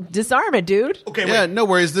 go disarm it, dude. Okay, yeah, wait. no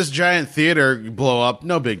worries. This giant theater blow up,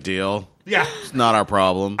 no big deal. Yeah. It's not our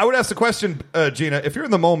problem. I would ask the question, Gina, if you're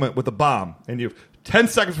in the moment with a bomb and you 10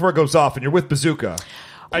 seconds before it goes off and you're with Bazooka,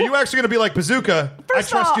 are you actually going to be like, "Bazooka, I First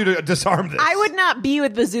of trust all, you to disarm this"? I would not be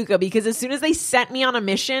with Bazooka because as soon as they sent me on a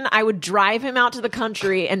mission, I would drive him out to the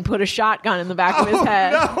country and put a shotgun in the back of his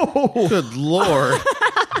head. No. Good Lord.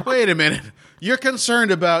 Wait a minute. You're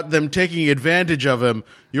concerned about them taking advantage of him.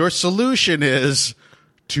 Your solution is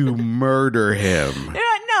to murder him.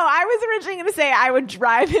 No, I was originally going to say I would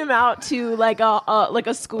drive him out to like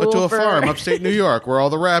a school To a for... farm upstate New York where all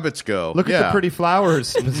the rabbits go. Look at the pretty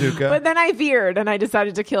flowers, Bazooka. But then I veered and I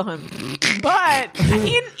decided to kill him. But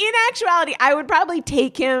in actuality, I would probably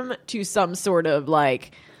take him to some sort of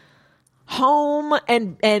like home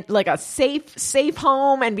and like a safe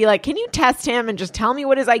home and be like, can you test him and just tell me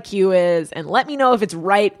what his IQ is and let me know if it's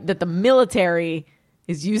right that the military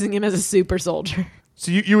is using him as a super soldier. So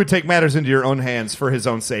you would take matters into your own hands for his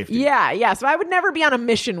own safety. Yeah. So I would never be on a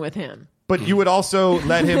mission with him. But you would also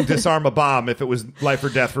let him disarm a bomb if it was life or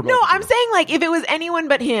death for both. No, of you. I'm saying like if it was anyone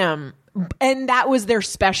but him and that was their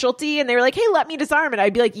specialty and they were like, hey, let me disarm it.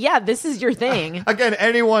 I'd be like, yeah, this is your thing. Again,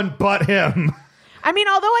 anyone but him. I mean,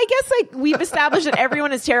 although I guess like we've established that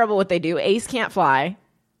everyone is terrible at what they do. Ace can't fly.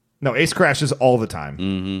 No, Ace crashes all the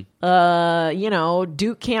time.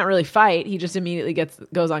 Duke can't really fight. He just immediately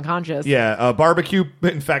goes unconscious. Yeah, Barbecue,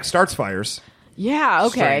 in fact, starts fires. Yeah,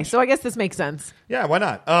 okay. Strange. So I guess this makes sense. Yeah, why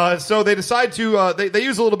not? So they decide to, they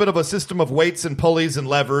use a little bit of a system of weights and pulleys and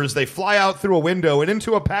levers. They fly out through a window and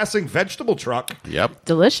into a passing vegetable truck. Yep.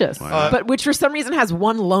 Delicious. But which for some reason has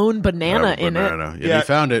one lone banana in it. Yeah, he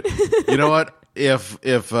found it. You know what? If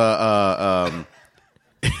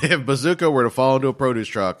Bazooka were to fall into a produce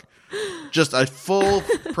truck, just a full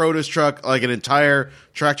produce truck, like an entire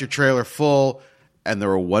tractor trailer full, and there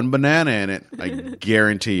were one banana in it, I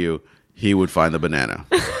guarantee you he would find the banana.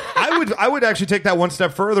 I would actually take that one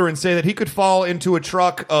step further and say that he could fall into a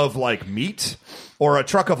truck of like meat or a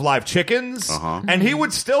truck of live chickens, and he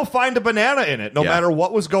would still find a banana in it, no matter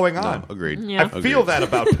what was going on. No, agreed. Yeah. I feel that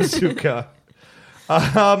about Bazooka.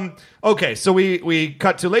 Okay, so we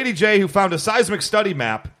cut to Lady J, who found a seismic study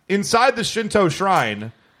map inside the Shinto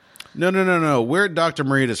shrine. No. We're at Dr.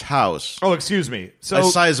 Morita's house. Oh, excuse me. So A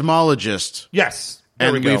seismologist. yes, there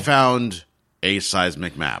And we go. we found a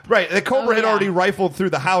seismic map. Right, the Cobra had yeah. already rifled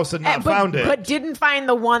through the house and not found it. But didn't find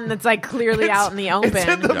the one that's like clearly out in the open. It's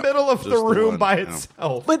in the Yep, middle of just the the room one, by yeah.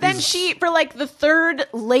 itself. But then she, for like the third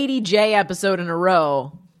Lady J episode in a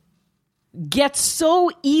row, gets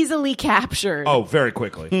so easily captured. Oh, very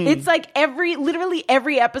quickly. It's like literally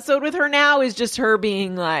every episode with her now is just her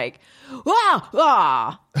being like,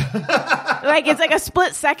 like it's like a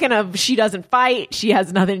split second of she doesn't fight, she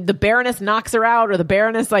has nothing, the Baroness knocks her out, or the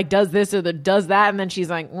Baroness like does this or does that, and then she's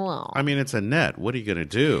like, well, I mean, it's a net. What are you going to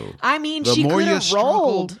do? I mean, The she more could you have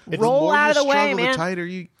struggle, roll out of the way, struggle, man. The tighter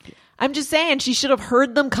you. I'm just saying she should have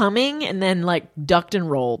heard them coming and then like ducked and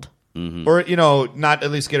rolled. Or, not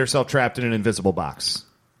at least get herself trapped in an invisible box.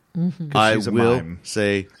 I she's a will mime.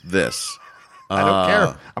 say this. I don't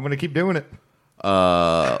care. I'm going to keep doing it.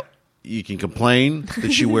 You can complain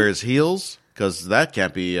that she wears heels because that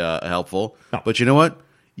can't be helpful. No. But you know what?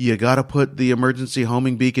 You got to put the emergency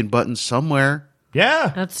homing beacon button somewhere.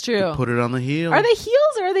 Yeah. That's true. Put it on the heel. Are they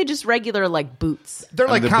heels or are they just regular like boots? They're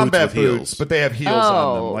like the boots combat with boots, heels. but they have heels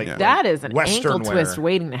on them. Like that is an Western ankle wear. twist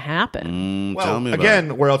waiting to happen. Tell me Well, about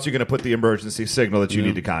again, where else are you going to put the emergency signal that you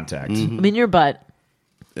need to contact? I'm in your butt.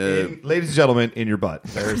 Ladies and gentlemen, in your butt.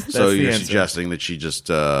 That's So the you're answer. suggesting that she just,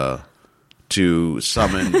 to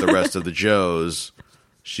summon the rest of the Joes,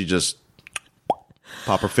 she just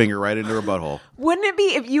pop her finger right into her butthole. Wouldn't it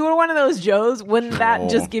be if you were one of those Joes? Wouldn't that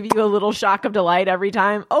just give you a little shock of delight every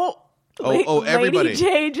time? Everybody. Lady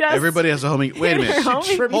J just Everybody has a homing. Wait a hit her minute.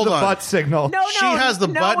 homing Trimmed Hold the on. butt signal. No, She has the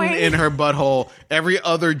button wait. in her butthole. Every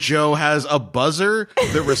other Joe has a buzzer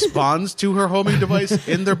that responds to her homing device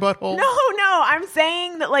in their butthole. No, I'm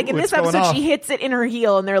saying that like in What's this episode going on? she hits it in her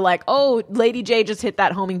heel and they're like, oh, Lady J just hit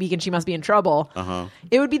that homing beacon, she must be in trouble.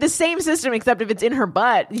 It would be the same system except if it's in her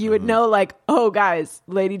butt, you would know like, oh guys,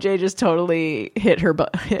 Lady J just totally hit her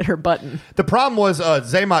button. The problem was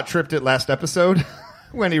Zaymot tripped it last episode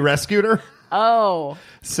when he rescued her. Oh.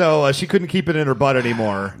 So she couldn't keep it in her butt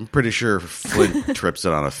anymore. I'm pretty sure Flint trips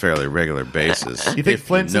it on a fairly regular basis. You think if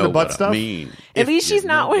Flint's know into butt what stuff? I mean. At If least you she's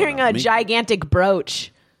not know what wearing I a mean. gigantic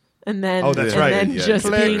brooch. And then, Oh, that's right. then Yeah, just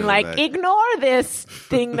yeah, being yeah, like, that. ignore this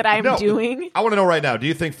thing that I'm No, doing. I want to know right now, do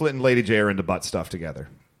you think Flint and Lady J are into butt stuff together?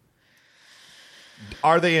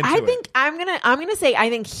 Are they into I it? think I'm gonna say I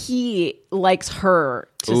think he likes her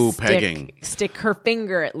to Ooh, pegging. stick her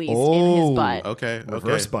finger at least in his butt. Okay.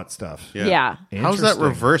 reverse okay. butt stuff. Yeah. How's that Interesting.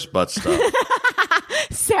 reverse butt stuff?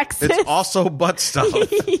 Sexist. It's also butt stuff.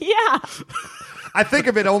 yeah. I think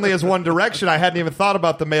of it only as one direction. I hadn't even thought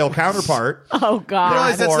about the male counterpart. Oh God.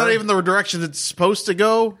 Realize that's Or- not even the direction it's supposed to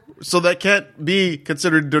go, so that can't be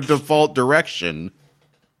considered the default direction.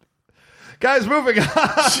 Guys, moving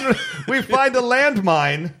on. We find a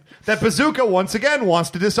landmine that Bazooka once again wants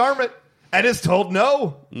to disarm it. and is told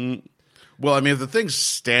no. Well, I mean, if the thing's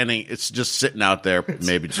standing, it's just sitting out there,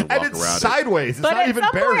 maybe just walk And it's around sideways. It's But not at even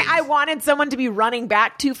some buried. point, I wanted someone to be running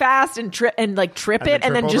back too fast and trip then it, and trip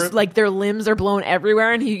then over just it? like their limbs are blown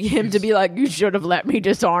everywhere, and him to be like, "You should have let me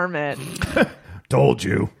disarm it." Told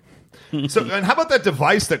you. So, and how about that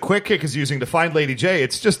device that Quick Kick is using to find Lady J?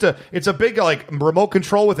 It's just it's a big like remote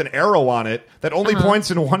control with an arrow on it that only points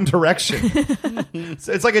in one direction.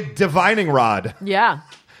 It's like a divining rod. Yeah.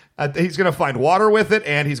 He's going to find water with it,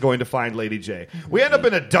 and he's going to find Lady J. We end up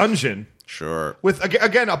in a dungeon. Sure. With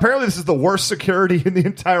again, apparently this is the worst security in the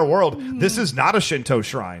entire world. This is not a Shinto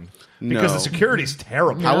shrine because No. the security's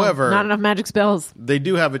terrible. However, Not enough magic spells. they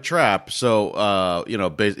do have a trap, so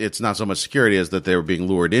it's not so much security as that they were being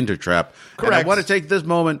lured into a trap. And I Correct. want to take this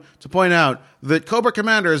moment to point out that Cobra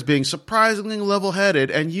Commander is being surprisingly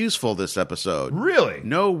level-headed and useful this episode. Really?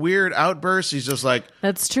 No weird outbursts. He's just like,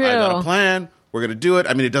 That's true. I got a plan. We're going to do it.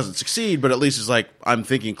 I mean, it doesn't succeed, but at least it's like, I'm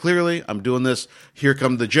thinking clearly. I'm doing this. Here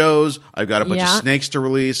come the Joes. I've got a bunch of Yeah. snakes to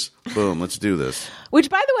release. Boom, let's do this. Which,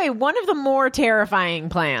 by the way, one of the more terrifying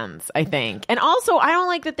plans, I think. And also, I don't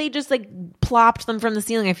like that they just like plopped them from the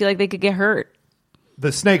ceiling. I feel like they could get hurt.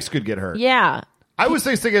 The snakes could get hurt. Yeah. I was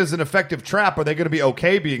thinking as an effective trap. Are they going to be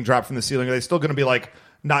okay being dropped from the ceiling? Are they still going to be like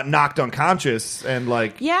not knocked unconscious and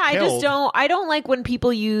like Yeah, I killed? just I don't like when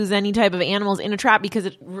people use any type of animals in a trap because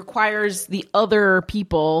it requires the other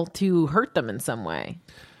people to hurt them in some way.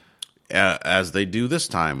 As they do this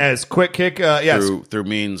time. As Quick Kick, yes. Through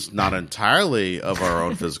means not entirely of our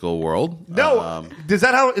own physical world. No, is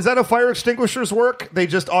that how fire extinguishers work? They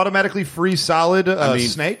just automatically freeze solid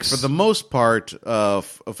snakes. For the most part,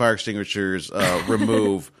 fire extinguishers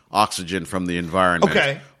remove oxygen from the environment.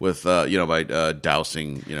 Okay. With by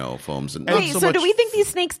dousing foams and not Wait, so so much do we think these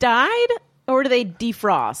snakes died or do they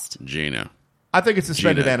defrost? Gina. I think it's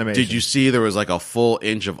suspended Gina, animation. did you see there was like a full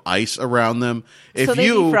inch of ice around them? If So they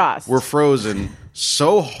you defrost. were frozen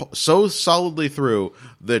so solidly through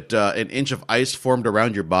that an inch of ice formed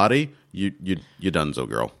around your body, you donezo,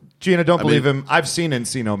 girl. Gina, don't believe mean- him. I've seen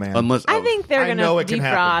Encino Man. Unless I think they're I going know to it can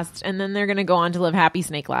happen. defrost and then they're going to go on to live happy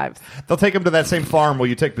snake lives. They'll take him to that same farm where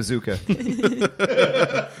you take Bazooka.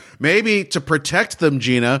 maybe to protect them,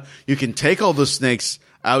 Gina, you can take all the snakes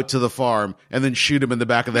out to the farm and then shoot them in the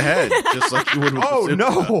back of the head, just like you would with Oh the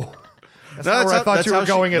no! That's not where I thought you were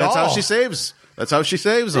going at all. That's how she saves. That's how she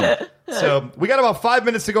saves them. So we got about 5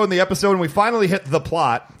 minutes to go in the episode, and we finally hit the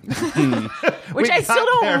plot. Which I still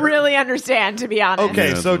don't really understand, to be honest.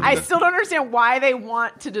 Okay, so I still don't understand why they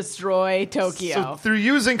want to destroy Tokyo. So through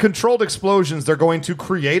using controlled explosions, they're going to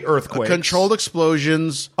create earthquakes. Controlled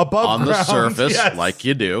explosions Above on the ground, surface, yes. like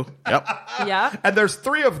you do. Yep, yeah. And there's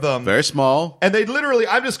 3 of them. very small. And they literally,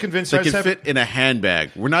 I'm just convinced They I just can have, fit in a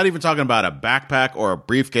handbag. We're not even talking about a backpack or a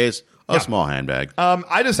briefcase. A small handbag.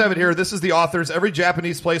 I just have it here. This is the authors. Every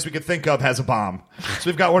Japanese place we could think of has a bomb. So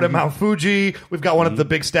we've got one at Mount Fuji. We've got one at the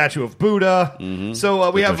big statue of Buddha.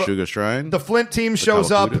 So we have Toshuga Shrine. the Flint team shows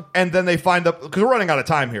Kawakuta. up, and then they find the because we're running out of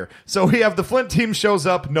time here. So we have the Flint team shows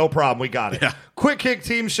up. No problem. We got it. Yeah. Quick Kick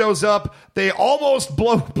team shows up. They almost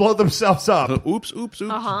blow themselves up. Oops.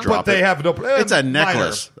 Drop But they it. have no. It's a minor.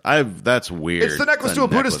 necklace. That's weird. It's the necklace to a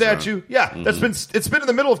Buddha statue. Yeah, it's been in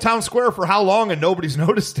the middle of town square for how long, and nobody's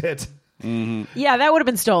noticed it. Yeah, that would have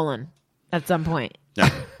been stolen at some point. Yeah.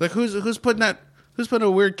 Like who's putting that? Who's putting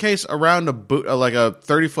a weird case around a like a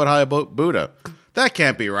 30-foot high Buddha? That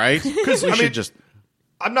can't be right. Because we should just.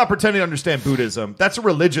 I'm not pretending to understand Buddhism. That's a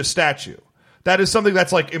religious statue. That is something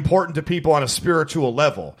that's like important to people on a spiritual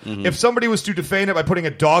level. If somebody was to defame it by putting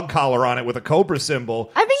a dog collar on it with a cobra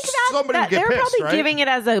symbol, I think somebody would get they're pissed, probably right? giving it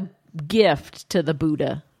as a gift to the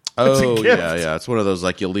Buddha. Oh gift. yeah. It's one of those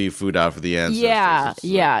like you leave food out for the ancestors. Yeah, It's,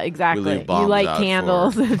 yeah, we exactly. leave You bombs light out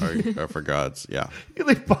candles. for gods. Yeah. You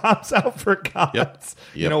leave bombs out for gods.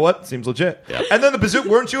 You Yep. know what? Seems legit. Yep. And then the bazooka.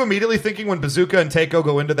 Weren't you immediately thinking when Bazooka and Teiko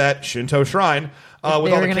go into that Shinto shrine with They all were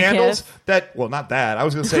the gonna candles? kiss? That not that. I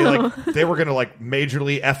was going to say like they were going to like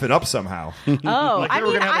majorly F it up somehow. Oh, Like they I were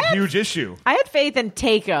mean, going to have a huge issue. I had faith in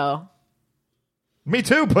Teiko. Me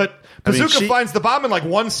too, but I mean, Bazooka finds the bomb in like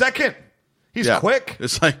 1 second. He's Yeah. quick.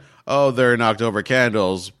 It's like, oh, they're knocked over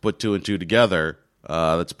candles, put 2 and 2 together.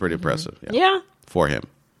 That's pretty impressive. Yeah, For him.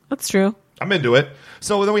 that's true. I'm into it.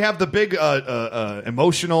 So then we have the big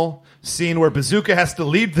emotional scene where Bazooka has to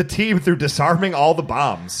lead the team through disarming all the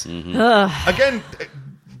bombs. Again,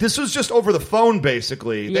 this was just over the phone,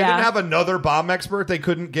 basically. They didn't have another bomb expert they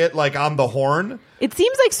couldn't get, like, on the horn. It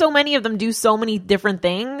seems like so many of them do so many different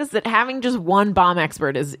things that having just one bomb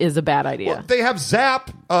expert is a bad idea. Well, they have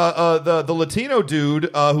Zap, the Latino dude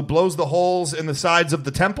who blows the holes in the sides of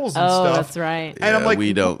the temples and stuff. Oh, that's right. And I'm like,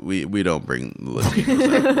 we don't bring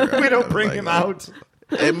Latinos. we don't bring him out.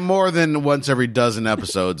 And more than once every dozen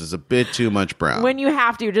episodes is a bit too much brown. When you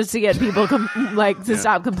have to, just to get people to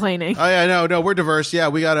stop complaining. Oh yeah, no, we're diverse. Yeah,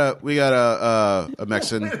 we got a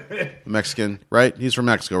Mexican, right? He's from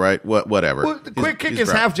Mexico, right? Whatever. Well, Quick Kick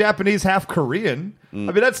is half Japanese, half Korean. I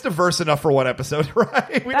mean, that's diverse enough for one episode,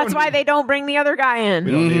 right? That's why they don't bring the other guy in.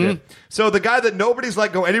 We don't need it. So the guy that nobody's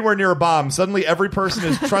let go anywhere near a bomb, suddenly every person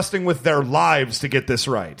is trusting with their lives to get this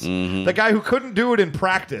right. The guy who couldn't do it in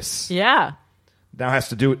practice. Yeah. Now has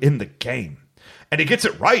to do it in the game. And he gets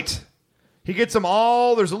it right. He gets them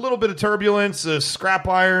all. There's a little bit of turbulence. Scrap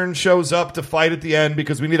Iron shows up to fight at the end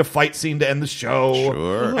because we need a fight scene to end the show.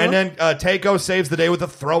 Sure. And then Takeo saves the day with a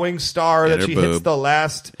throwing star that she hits the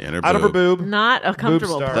last out of her boob. Not a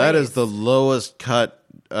comfortable place. That is the lowest cut.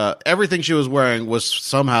 Everything she was wearing was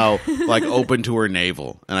somehow like open to her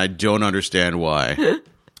navel, and I don't understand why.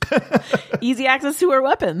 Easy access to her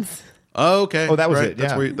weapons. Oh, okay. Oh, that was it.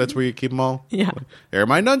 That's Yeah. where you keep them all. Yeah. Here are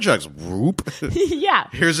my nunchucks. Whoop. Yeah.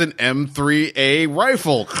 Here's an M3A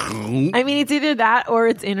rifle. I mean, it's either that or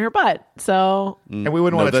it's in her butt. So And we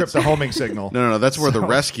wouldn't want to trip the homing signal. No. That's where the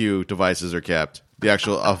rescue devices are kept. The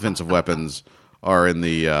actual offensive weapons are in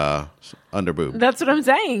the underboob. that's what I'm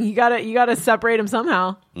saying. You gotta separate them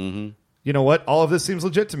somehow. You know what? All of this seems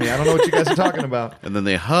legit to me. I don't know what you guys are talking about. And then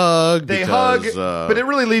they hug. They because, hug, but it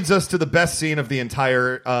really leads us to the best scene of the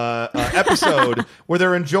entire episode, where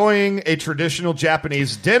they're enjoying a traditional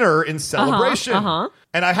Japanese dinner in celebration.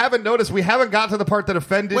 And I haven't noticed, we haven't got to the part that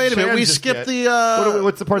offended Wait a minute, Chan we just skipped yet.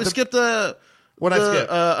 What's the part we that skipped the What I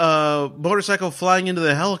skip? Motorcycle flying into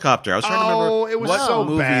the helicopter. I was trying to remember it was what so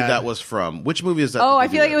movie bad. that was from. Which movie is that? Oh, Did I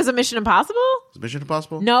they feel do like that? it was a Mission Impossible. Was it Mission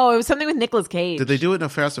Impossible? No, it was something with Nicolas Cage. Did they do it in a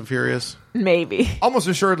Fast and Furious? Maybe. Almost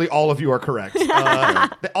assuredly, all of you are correct.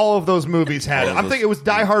 All of those movies had it. I'm thinking it was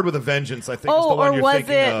Die Hard with a Vengeance, I think, is the one or you're was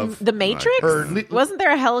thinking it of. The Matrix? Wasn't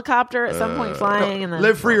there a helicopter at some point flying? And then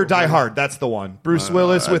Live Free or Die Hard, that's the one. Bruce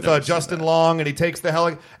Willis with Justin Long, and he takes the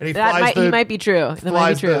heli, and he flies he might be true. That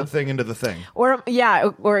might be true. the thing into the thing. Or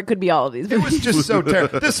it could be all of these. It was just so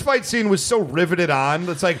terrible. This fight scene was so riveted on.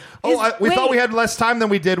 It's like, we thought we had less time than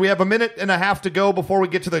we did. We have a minute and a half to go before we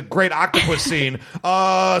get to the great octopus scene.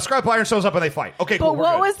 Scrap Iron shows up and they fight. Okay, cool. But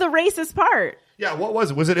what was the racist part? Yeah, what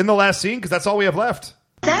was it? Was it in the last scene? Because that's all we have left.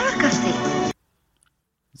 Delicacy.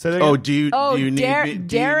 Say that again? Do you need that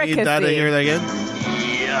to hear that again?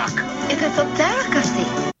 Yuck. It is a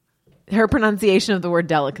delicacy. Her pronunciation of the word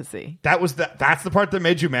delicacy. That's the part that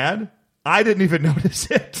made you mad? I didn't even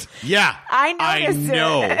notice it. Yeah. I noticed it.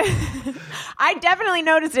 know. I definitely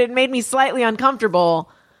noticed it. It made me slightly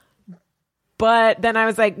uncomfortable. But then I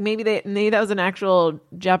was like, maybe that was an actual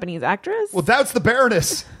Japanese actress? Well, that's the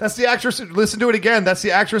Baroness. That's the actress. Listen to it again. That's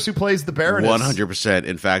the actress who plays the Baroness. 100%.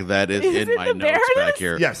 In fact, that is in my notes back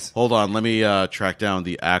here. Yes. Hold on. Let me track down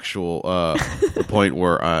the actual the point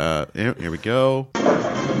where here we go. The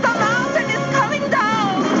mountain is coming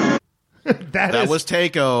down. That was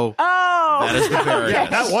Takeo. Oh. That is the Baroness. Yeah,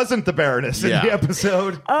 that wasn't the Baroness in the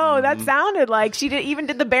episode. Oh, that sounded like she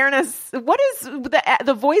did the Baroness. What is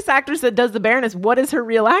the voice actress that does the Baroness? What is her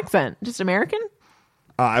real accent? Just American?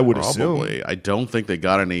 I would Probably. assume. I don't think they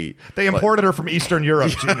got any. They imported her from Eastern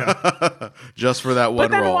Europe, Gina. Just for that one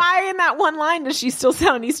But then role. why in that one line does she still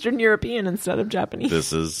sound Eastern European instead of Japanese?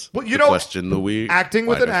 This is Well, the question that we acting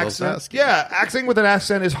with find an ourselves accent. asking. Yeah, acting with an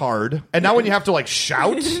accent is hard. And now when you have to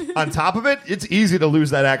shout on top of it, it's easy to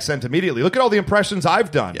lose that accent immediately. Look at all the impressions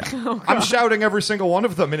I've done. Yeah. I'm shouting every single one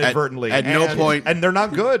of them inadvertently. At no point- and they're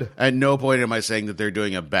not good. At no point am I saying that they're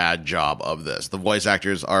doing a bad job of this. The voice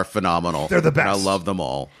actors are phenomenal. They're the best. And I love them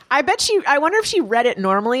all. I wonder if she read it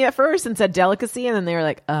normally at first and said delicacy, and then they were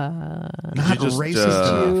like, Could you just, racist.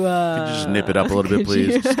 could you just nip it up a little bit,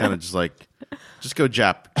 please? Just kind of just go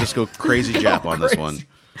Jap. Just go crazy Jap on this one.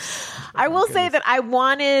 I will say that I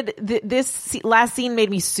wanted this last scene made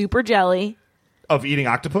me super jelly. Of eating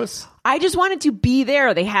octopus? I just wanted to be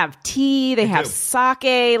there. They have tea, they have sake,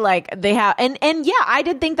 they have and yeah, I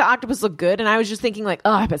did think the octopus looked good, and I was just thinking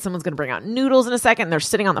I bet someone's gonna bring out noodles in a second, and they're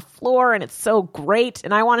sitting on the floor and it's so great,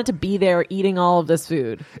 and I wanted to be there eating all of this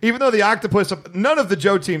food. Even though the octopus, none of the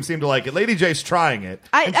Joe team seem to like it. Lady J's trying it,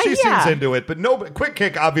 and she seems into it, but Quick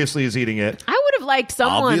Kick obviously is eating it. I would have liked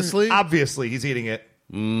someone. Obviously? Obviously, he's eating it.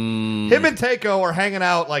 Him and Takeo are hanging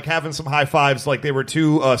out, like having some high fives, like they were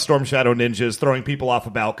two Storm Shadow ninjas throwing people off a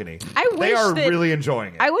balcony. They are really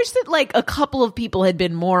enjoying it. I wish that like a couple of people had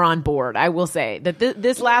been more on board. I will say that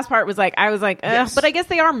this last part was like, I was like, Yes. but I guess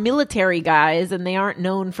they are military guys and they aren't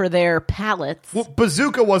known for their palates. Well,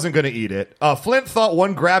 Bazooka wasn't going to eat it. Flint thought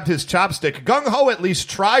one grabbed his chopstick. Gung Ho at least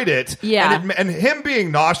tried it. Yeah. And him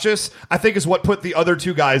being nauseous, I think, is what put the other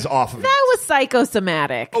two guys off of it. That was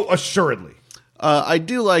psychosomatic. Oh, assuredly. I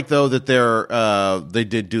do like though that they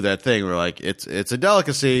did do that thing where like it's a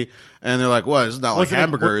delicacy, and they're like, "What? It's not like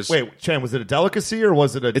hamburgers." Wait, Chan, was it a delicacy or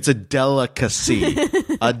was it a? It's a delicacy.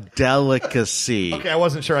 A delicacy. Okay, I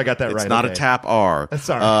wasn't sure I got that right. It's not Okay. a tap R. That's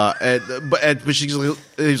all right. But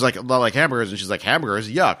he's like, not like hamburgers, and she's like, hamburgers,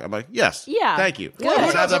 yuck. I'm like, yes, Yeah. thank you. Good. Let's Who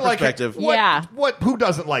have that doesn't like perspective. Yeah. Who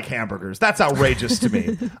doesn't like hamburgers? That's outrageous to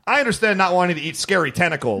me. I understand not wanting to eat scary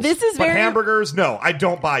tentacles. This is but very- hamburgers. No, I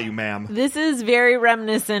don't buy you, ma'am. This is very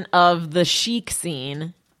reminiscent of the Chic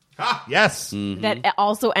scene. Ah, yes. That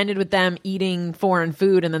also ended with them eating foreign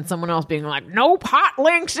food and then someone else being like, nope, hot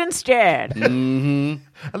links instead.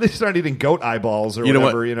 At least they're not eating goat eyeballs or You know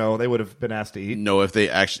whatever. what? You know, they would have been asked to eat. No, if they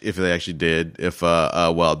actually did, if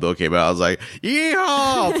Wild Bill came out, I was like,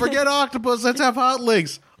 yeehaw, forget octopus, let's have hot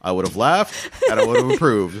links. I would have laughed and I would have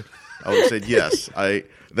approved. I would have said yes. I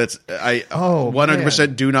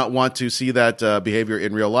 100% do not want to see that behavior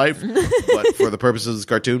in real life, but for the purposes of this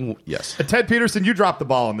cartoon, yes. Ted Peterson, you dropped the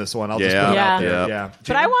ball on this one. I'll just put it Yeah. out there. Yeah. Yeah.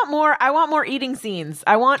 But I want more eating scenes.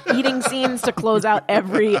 I want eating scenes to close out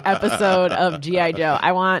every episode of G.I. Joe.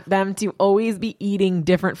 I want them to always be eating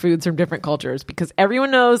different foods from different cultures because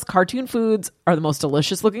everyone knows cartoon foods are the most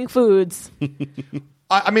delicious looking foods.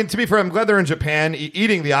 I mean, to be fair, I'm glad they're in Japan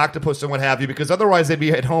eating the octopus and what have you, because otherwise they'd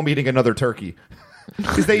be at home eating another turkey.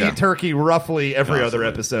 Because they eat turkey roughly every other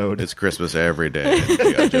episode. It's Christmas every day in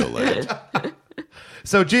G.I. Joe land.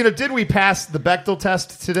 So, Gina, did we pass the Bechdel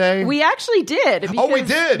test today? We actually did. Because, we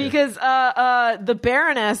did? Because the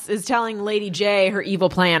Baroness is telling Lady J her evil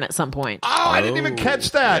plan at some point. Oh, I didn't even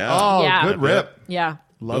catch that. Yeah. Oh, Yeah. good rip. Yeah.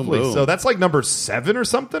 Lovely. Boom, boom. So that's like number 7 or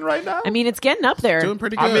something right now? I mean, it's getting up there. Doing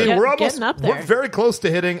pretty I good. mean, we're getting up there. We're very close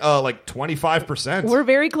to hitting like 25%. We're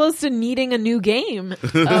very close to needing a new game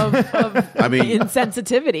of I mean,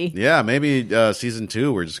 insensitivity. yeah, maybe season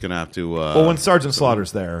 2, we're just going to have to... well, when Sergeant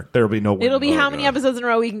Slaughter's there will be no winning. It'll be how many episodes in a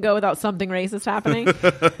row we can go without something racist happening.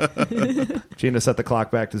 Gina set the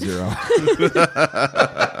clock back to 0.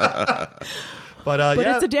 But But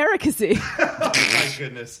yeah. it's a delicacy. My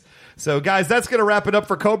goodness. So, guys, that's going to wrap it up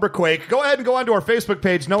for Cobra Quake. Go ahead and go onto our Facebook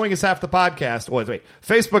page, Knowing Is Half the Podcast. Wait.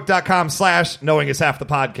 Facebook.com/Knowing Is Half the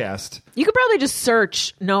Podcast. You could probably just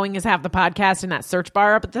search Knowing Is Half the Podcast in that search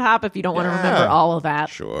bar up at the top if you don't want to Yeah. remember all of that.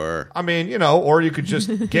 Sure. I mean, you know, or you could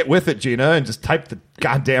just get with it, Gina, and just type the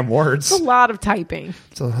goddamn words. It's a lot of typing.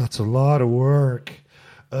 It's a lot of work.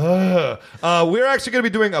 We're actually going to be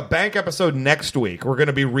doing a bank episode next week. We're going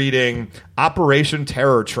to be reading Operation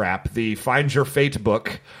Terror Trap, the Find Your Fate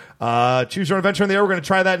book. Choose Your Own Adventure in the Air. We're going to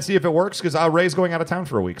try that and see if it works because Ray's going out of town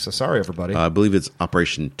for a week. So sorry, everybody. I believe it's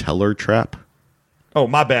Operation Teller Trap. Oh,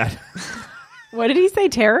 my bad. What did he say?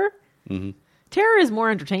 Terror? Mm-hmm. Terror is more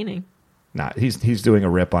entertaining. Nah, he's doing a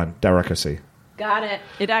rip on delicacy. Got it.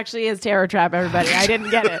 It actually is Terror Trap, everybody. I didn't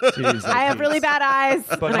get it. Jeez, I have really bad eyes,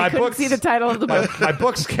 But and my I couldn't books- see the title of the book. My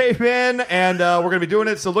books came in, and we're going to be doing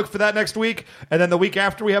it, so look for that next week. And then the week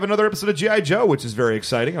after, we have another episode of G.I. Joe, which is very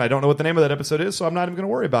exciting. And I don't know what the name of that episode is, so I'm not even going to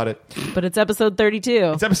worry about it. But it's episode 32.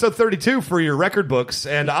 It's episode 32 for your record books,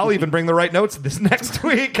 and I'll even bring the right notes this next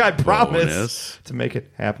week, I promise, Bonus. to make it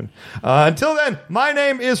happen. Until then, my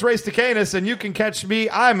name is Ray Stacanis, and you can catch me.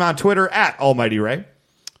 I'm on Twitter at Almighty Ray.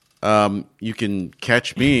 You can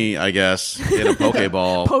catch me, I guess, in a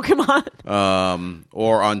Pokeball. Pokemon.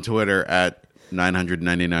 Or on Twitter at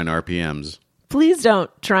 999 RPMs. Please don't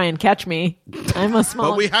try and catch me. I'm a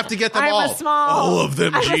small. But we have to get them I'm all. a small. All of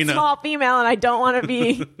them, I'm Gina. a small female, and I don't want to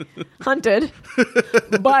be hunted.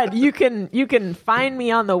 But you can find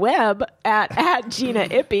me on the web at Gina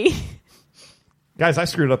Ippy Guys, I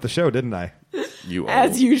screwed up the show, didn't I? You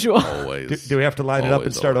as usual. always. Do we have to line it up and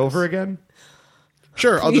Always, start always. over again?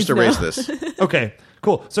 Sure, I'll just Please, erase no. this. Okay,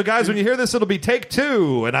 cool. So, guys, when you hear this, it'll be take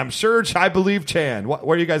 2, and I'm sure I believe Chan.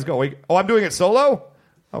 Where do you guys go? Oh, I'm doing it solo?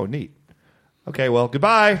 Oh, neat. Okay, well,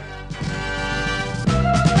 goodbye.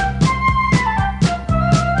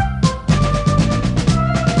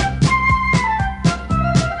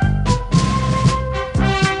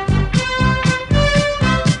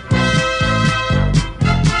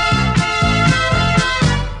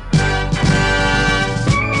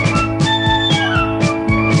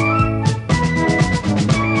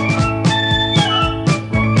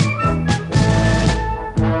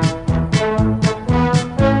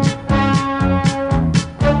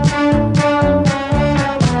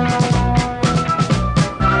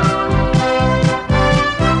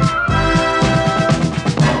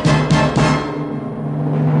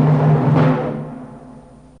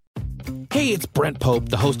 Hey, it's Brent Pope,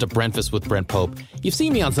 the host of Breakfast with Brent Pope. You've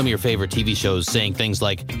seen me on some of your favorite TV shows saying things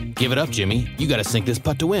like, "Give it up, Jimmy. You got to sink this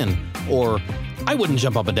putt to win." Or, "I wouldn't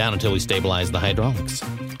jump up and down until we stabilize the hydraulics."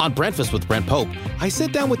 On Breakfast with Brent Pope, I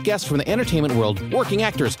sit down with guests from the entertainment world, working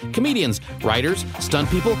actors, comedians, writers, stunt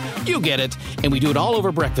people, you get it, and we do it all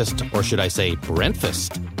over breakfast, or should I say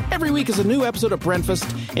Brentfast. Every week is a new episode of Brentfast,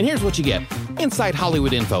 and here's what you get. Inside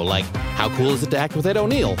Hollywood info, like how cool is it to act with Ed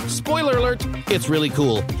O'Neill? Spoiler alert, it's really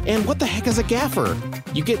cool. And what the heck is a gaffer?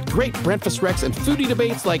 You get great Brentfast Recs and foodie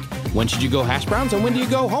debates like, when should you go hash browns and when do you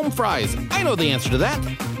go home fries? I know the answer to that.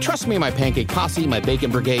 Trust me, my pancake posse, my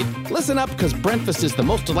bacon brigade. Listen up, because Brentfast is the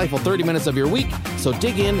most delightful 30 minutes of your week, so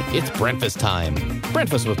dig in, it's Brentfast time.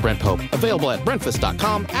 Brentfast with Brent Pope, available at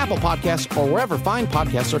Brentfast.com, Apple Podcasts, or wherever fine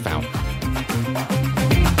podcasts are found.